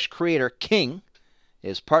 Candy Crush creator King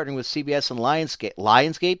is partnering with CBS and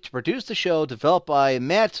Lionsgate to produce the show developed by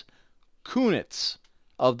Matt Kunitz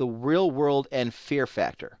of The Real World and Fear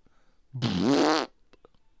Factor.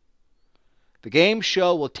 The game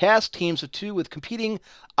show will task teams of 2 with competing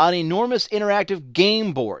on enormous interactive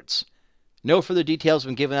game boards. No further details have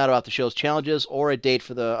been given out about the show's challenges or a date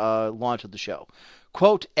for the launch of the show.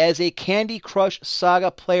 Quote, as a Candy Crush Saga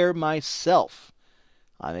player myself,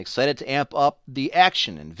 I'm excited to amp up the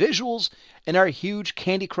action and visuals in our huge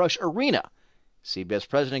Candy Crush arena, CBS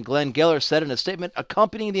President Glenn Geller said in a statement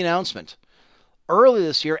accompanying the announcement. Early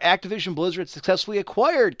this year, Activision Blizzard successfully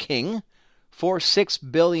acquired King for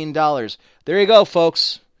 $6 billion. There you go,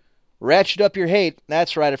 folks. Ratchet up your hate.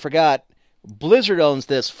 That's right, I forgot. Blizzard owns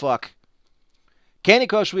this fuck. Candy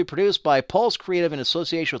Crush will be produced by Pulse Creative in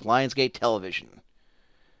association with Lionsgate Television.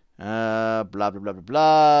 Blah, blah, blah, blah,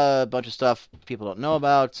 blah. A bunch of stuff people don't know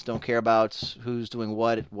about, don't care about, who's doing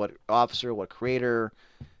what officer, what creator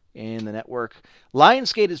in the network.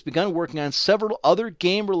 Lionsgate has begun working on several other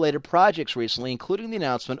game-related projects recently, including the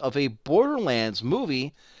announcement of a Borderlands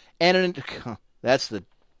movie and that's the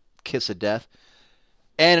kiss of death,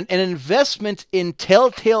 and an investment in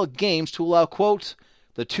Telltale Games to allow, quote,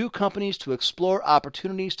 the 2 companies to explore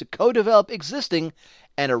opportunities to co-develop existing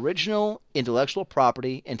and original intellectual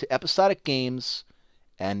property into episodic games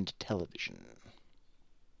and television.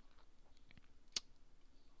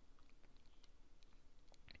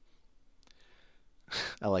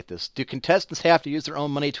 I like this. Do contestants have to use their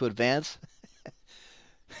own money to advance?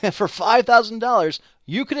 For $5,000,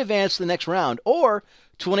 you can advance to the next round, or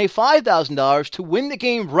 $25,000 to win the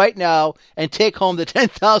game right now and take home the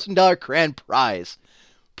 $10,000 grand prize.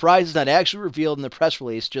 Prize is not actually revealed in the press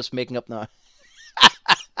release, just making up the...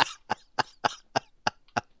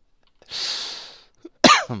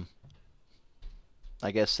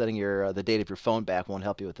 I guess setting the date of your phone back won't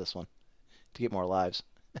help you with this one to get more lives.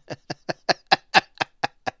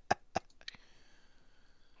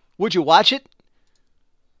 Would you watch it?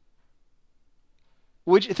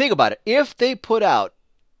 Would you think about it? If they put out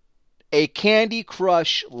a Candy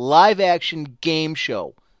Crush live-action game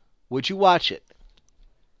show, would you watch it?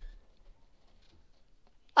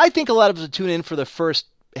 I think a lot of us would tune in for the first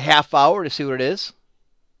half hour to see what it is.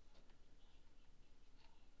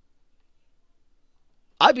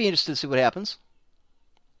 I'd be interested to see what happens.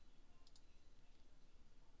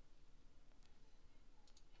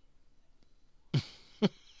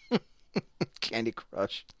 Candy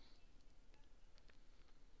Crush.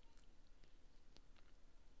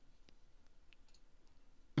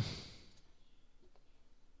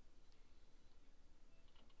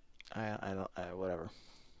 Whatever.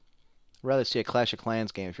 I'd rather see a Clash of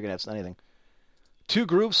Clans game if you're going to have anything. Two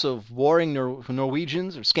groups of warring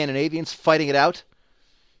Norwegians or Scandinavians fighting it out,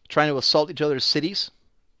 trying to assault each other's cities.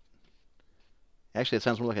 Actually, it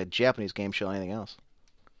sounds more like a Japanese game show than anything else.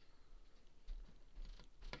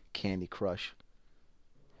 Candy Crush.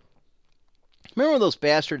 Remember when those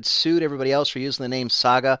bastards sued everybody else for using the name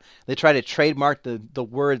Saga? They tried to trademark the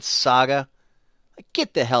word Saga. Like,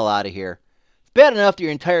 get the hell out of here. It's bad enough that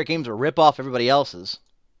your entire game's a rip-off everybody else's.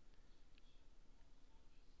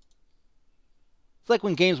 It's like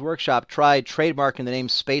when Games Workshop tried trademarking the name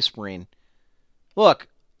Space Marine. Look,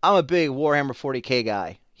 I'm a big Warhammer 40k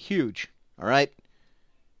guy. Huge. All right?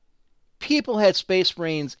 People had Space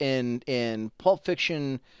Marines in Pulp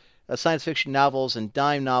Fiction, science fiction novels, and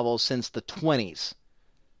dime novels since the 20s.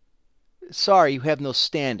 Sorry, you have no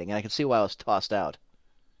standing, and I can see why I was tossed out.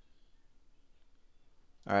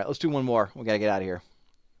 All right, let's do one more. We got to get out of here.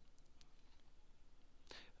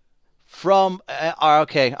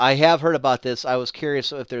 Okay, I have heard about this. I was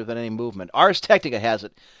curious if there's been any movement. Ars Technica has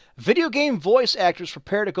it. Video game voice actors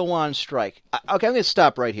prepare to go on strike. Okay, I'm going to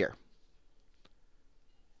stop right here.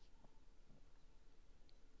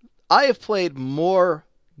 I have played more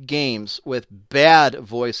games with bad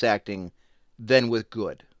voice acting than with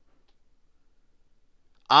good.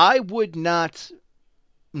 I would not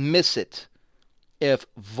miss it if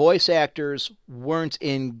voice actors weren't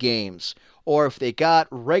in games, or if they got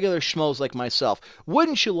regular schmoes like myself.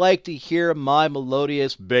 Wouldn't you like to hear my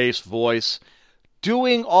melodious bass voice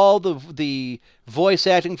doing all the voice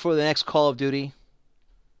acting for the next Call of Duty?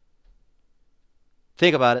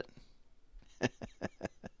 Think about it.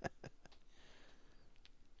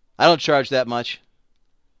 I don't charge that much.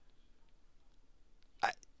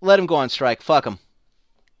 Let him go on strike. Fuck him.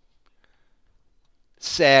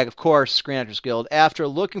 SAG, of course, Screen Actors Guild, after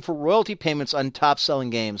looking for royalty payments on top-selling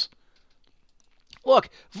games. Look,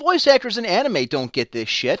 voice actors in anime don't get this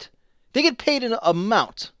shit. They get paid an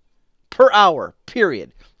amount per hour,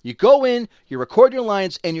 period. You go in, you record your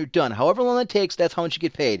lines, and you're done. However long it takes, that's how much you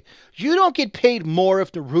get paid. You don't get paid more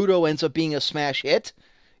if Naruto ends up being a smash hit.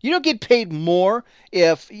 You don't get paid more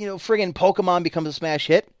if, friggin' Pokemon becomes a smash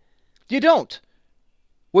hit. You don't.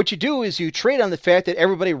 What you do is you trade on the fact that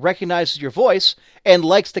everybody recognizes your voice and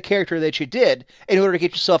likes the character that you did in order to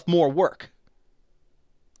get yourself more work.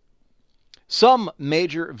 Some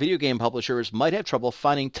major video game publishers might have trouble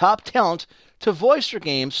finding top talent to voice their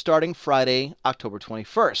games starting Friday, October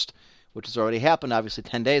 21st, which has already happened, obviously,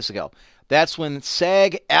 10 days ago. That's when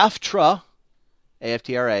SAG-AFTRA,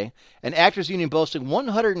 AFTRA, an actors union boasting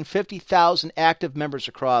 150,000 active members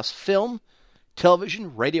across film,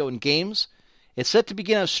 television, radio, and games, is set to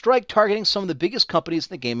begin a strike targeting some of the biggest companies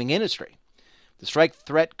in the gaming industry. The strike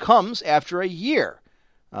threat comes after a year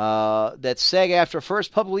that SAG-AFTRA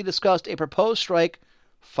first publicly discussed a proposed strike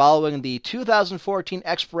following the 2014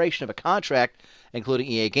 expiration of a contract including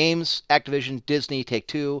EA Games, Activision, Disney,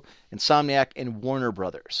 Take-Two, Insomniac, and Warner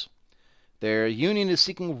Brothers. Their union is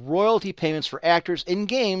seeking royalty payments for actors in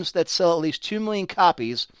games that sell at least 2 million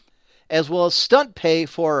copies, as well as stunt pay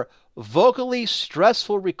for vocally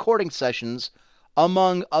stressful recording sessions,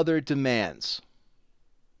 among other demands.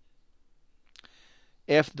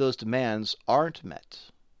 If those demands aren't met.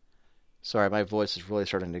 Sorry, my voice is really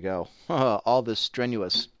starting to go. All this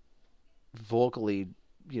strenuous, vocally,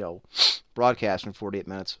 broadcast in 48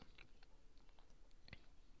 minutes.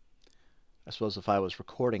 I suppose if I was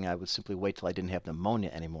recording, I would simply wait till I didn't have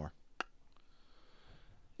pneumonia anymore.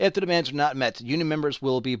 If the demands are not met, union members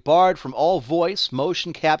will be barred from all voice,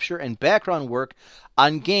 motion capture, and background work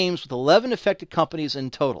on games with 11 affected companies in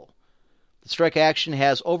total. The strike action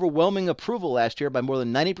has overwhelming approval last year by more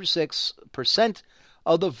than 96%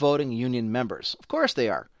 of the voting union members. Of course they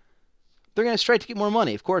are. They're going to strike to get more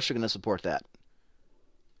money. Of course they're going to support that.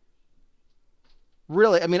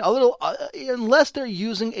 Really, unless they're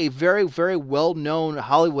using a very, very well-known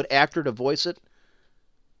Hollywood actor to voice it,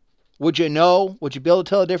 would you know? Would you be able to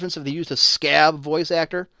tell the difference if they used a scab voice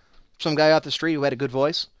actor? Some guy off the street who had a good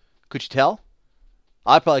voice? Could you tell?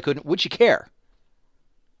 I probably couldn't. Would you care?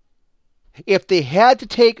 If they had to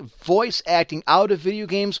take voice acting out of video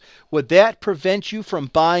games, would that prevent you from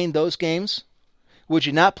buying those games? Would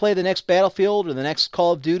you not play the next Battlefield or the next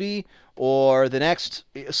Call of Duty or the next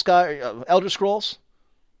Elder Scrolls?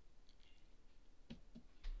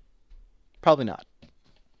 Probably not.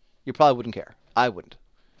 You probably wouldn't care. I wouldn't.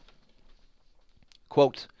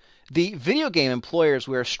 Quote, The video game employers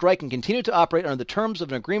we are striking continue to operate under the terms of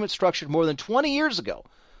an agreement structured more than 20 years ago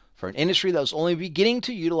for an industry that was only beginning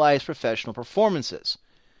to utilize professional performances.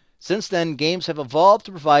 Since then, games have evolved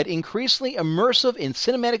to provide increasingly immersive and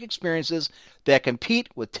cinematic experiences that compete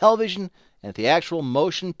with television and the actual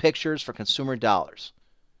motion pictures for consumer dollars.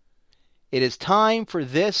 It is time for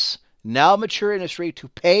this now mature industry to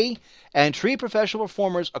pay and treat professional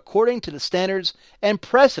performers according to the standards and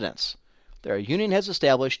precedents that our union has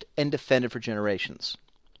established and defended for generations.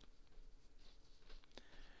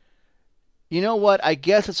 You know what? I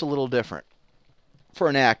guess it's a little different for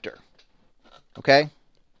an actor. Okay?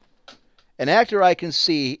 An actor I can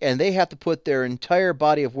see, and they have to put their entire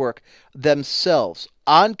body of work themselves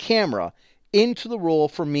on camera into the role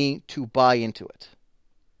for me to buy into it.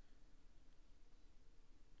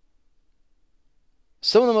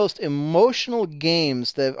 Some of the most emotional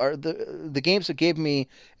games that are the games that gave me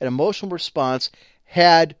an emotional response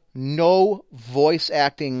had no voice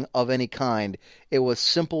acting of any kind. It was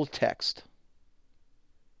simple text.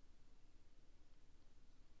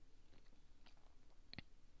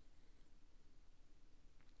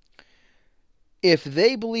 If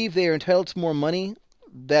they believe they are entitled to more money,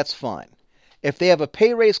 that's fine. If they have a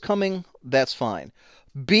pay raise coming, that's fine.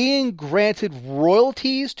 Being granted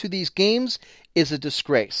royalties to these games is a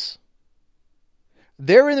disgrace.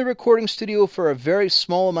 They're in the recording studio for a very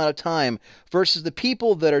small amount of time versus the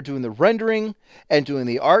people that are doing the rendering and doing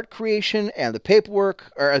the art creation and the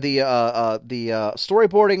paperwork or the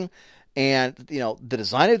storyboarding and the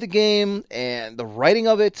design of the game and the writing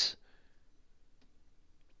of it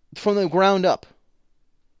from the ground up.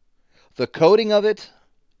 The coding of it,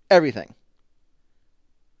 everything.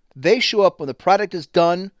 They show up when the product is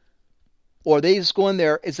done, or they just go in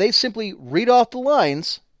there, is they simply read off the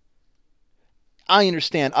lines. I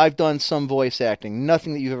understand, I've done some voice acting,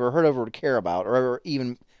 nothing that you've ever heard of or care about, or ever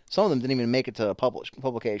even, some of them didn't even make it to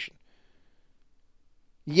publication.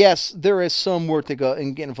 Yes, there is some work to go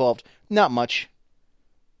and get involved. Not much.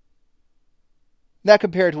 Not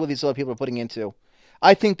compared to what these other people are putting into.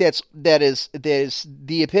 I think that is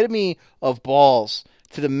the epitome of balls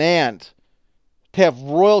to demand to have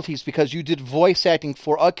royalties because you did voice acting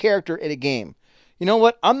for a character in a game. You know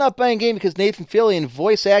what? I'm not buying a game because Nathan Fillion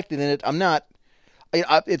voice acted in it. I'm not.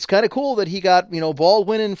 It's kind of cool that he got,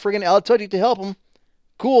 Baldwin and friggin' Al Tuddy to help him.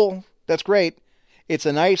 Cool. That's great. It's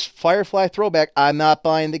a nice Firefly throwback. I'm not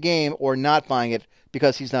buying the game or not buying it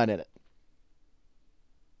because he's not in it.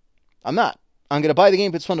 I'm not. I'm going to buy the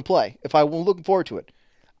game if it's fun to play, if I'm looking forward to it.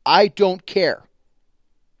 I don't care.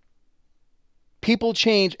 People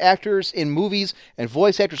change actors in movies and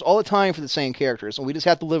voice actors all the time for the same characters, and we just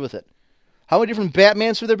have to live with it. How many different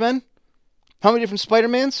Batmans have there been? How many different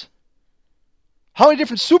Spider-Mans? How many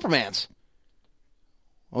different Supermans?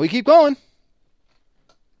 Well, we keep going.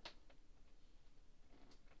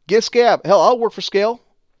 Get Scab. Hell, I'll work for scale.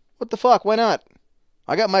 What the fuck? Why not?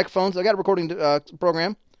 I got microphones. I got a recording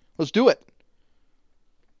program. Let's do it.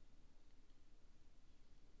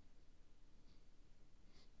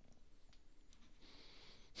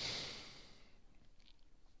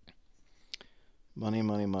 Money,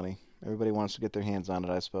 money, money. Everybody wants to get their hands on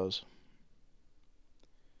it, I suppose.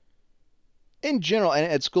 In general,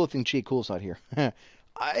 and it's cool thing Cheat Cool's out here.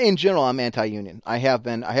 In general, I'm anti-union. I have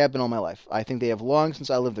been all my life. I think they have long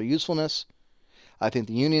since I lived their usefulness. I think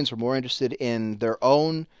the unions are more interested in their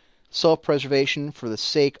own self-preservation for the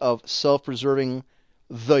sake of self-preserving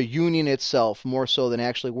the union itself, more so than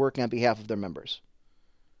actually working on behalf of their members.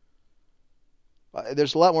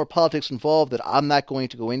 There's a lot more politics involved that I'm not going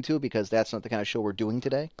to go into because that's not the kind of show we're doing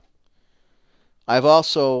today. I've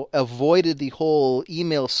also avoided the whole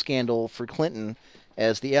email scandal for Clinton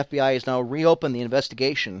as the FBI has now reopened the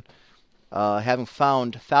investigation, having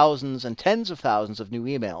found thousands and tens of thousands of new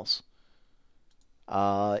emails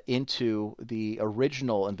into the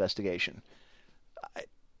original investigation.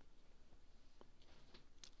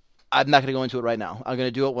 I'm not going to go into it right now. I'm going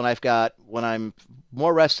to do it when I'm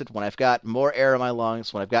more rested, when I've got more air in my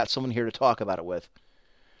lungs, when I've got someone here to talk about it with.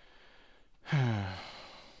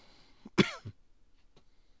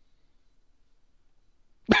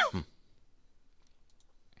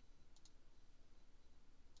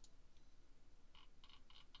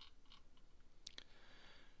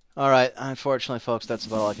 All right, unfortunately, folks, that's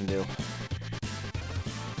about all I can do.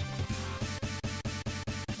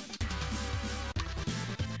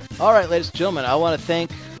 All right, ladies and gentlemen, I want to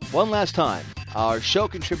thank one last time our show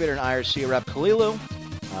contributor and IRC rep, Caleealu.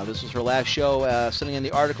 This was her last show, sending in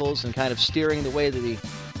the articles and kind of steering the way that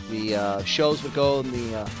the shows would go in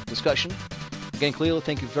the discussion. Again, Caleealu,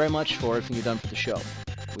 thank you very much for everything you've done for the show.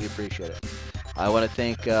 We appreciate it. I want to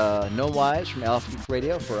thank No Wise from Alpha Geek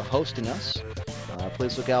Radio for hosting us.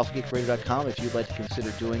 Please look at alphageekradio.com if you'd like to consider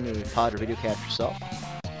doing a pod or video cast yourself.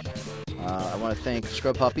 I want to thank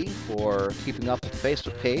Scrub Puppy for keeping up with the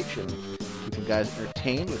Facebook page and keeping guys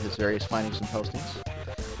entertained with his various findings and postings.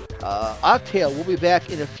 Octail will be back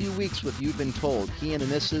in a few weeks with You've Been Told. He and the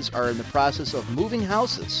missus are in the process of moving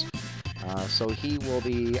houses. So he will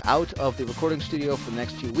be out of the recording studio for the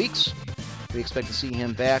next few weeks. We expect to see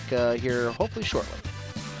him back here hopefully shortly.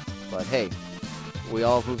 But hey, we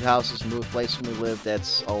all moved houses, moved places when we live.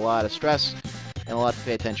 That's a lot of stress and a lot to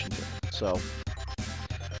pay attention to. So,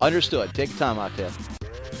 understood. Take your time, Octave.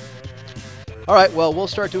 All right, well, we'll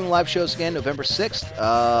start doing live shows again November 6th,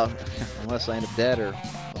 unless I end up dead or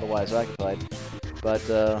otherwise occupied. But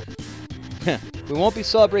we won't be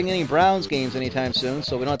celebrating any Browns games anytime soon,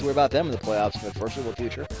 so we don't have to worry about them in the playoffs for the foreseeable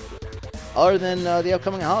future. Other than the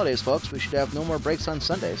upcoming holidays, folks, we should have no more breaks on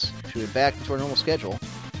Sundays. We should be back to our normal schedule.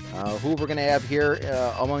 Who we're going to have here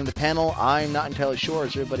among the panel, I'm not entirely sure,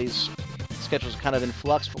 as everybody's schedules are kind of in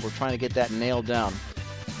flux, but we're trying to get that nailed down.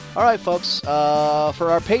 All right, folks, for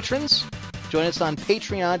our patrons, join us on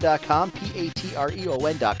patreon.com,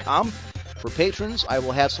 patreon.com. For patrons, I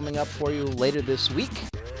will have something up for you later this week.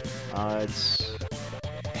 It's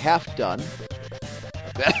half done.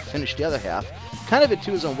 I've got to finish the other half. Kind of it,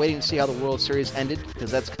 too, is I'm waiting to see how the World Series ended,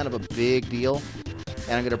 because that's kind of a big deal.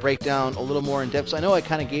 And I'm going to break down a little more in depth. So I know I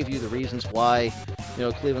kind of gave you the reasons why,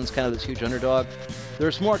 Cleveland's kind of this huge underdog.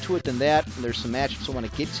 There's more to it than that. There's some matchups I want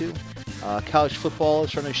to get to. College football is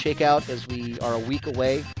starting to shake out as we are a week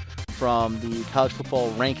away from the college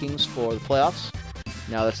football rankings for the playoffs.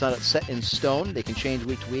 Now, that's not set in stone. They can change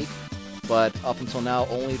week to week. But up until now,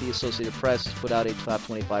 only the Associated Press has put out a top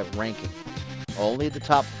 25 ranking. Only the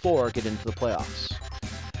top 4 get into the playoffs.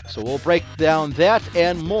 So we'll break down that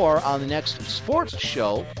and more on the next sports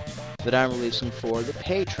show that I'm releasing for the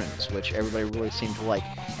patrons, which everybody really seemed to like.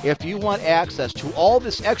 If you want access to all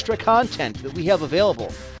this extra content that we have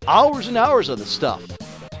available, hours and hours of this stuff,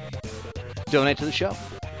 donate to the show.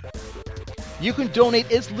 You can donate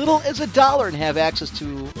as little as $1 and have access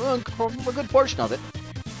to a good portion of it.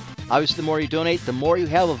 Obviously, the more you donate, the more you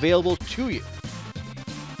have available to you.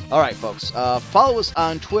 All right, folks. Follow us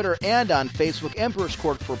on Twitter and on Facebook. Emperor's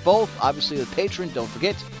Court for both. Obviously, the Patreon, don't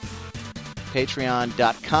forget.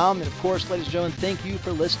 Patreon.com. And, of course, ladies and gentlemen, thank you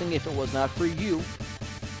for listening. If it was not for you,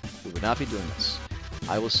 we would not be doing this.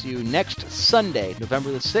 I will see you next Sunday,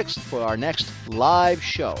 November the 6th, for our next live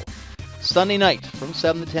show. Sunday night from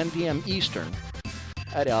 7 to 10 p.m. Eastern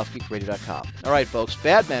at alphageekradio.com. All right, folks.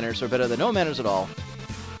 Bad manners are better than no manners at all.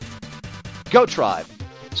 Go Tribe.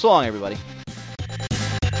 So long, everybody.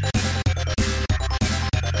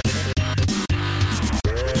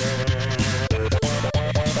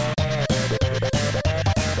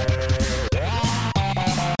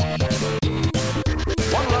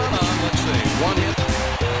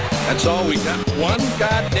 That's all we got. One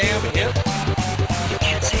goddamn hit. You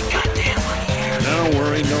can't say goddamn on here. Don't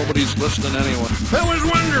worry, nobody's listening anyway. That was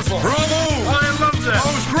wonderful. Bravo! I loved that. Oh,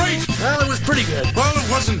 it was great. Well, it was pretty good. Well, it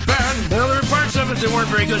wasn't bad. Well, there were parts of it that weren't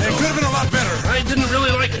very good. It could have been a lot better. I didn't really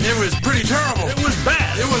like it. It was pretty terrible. It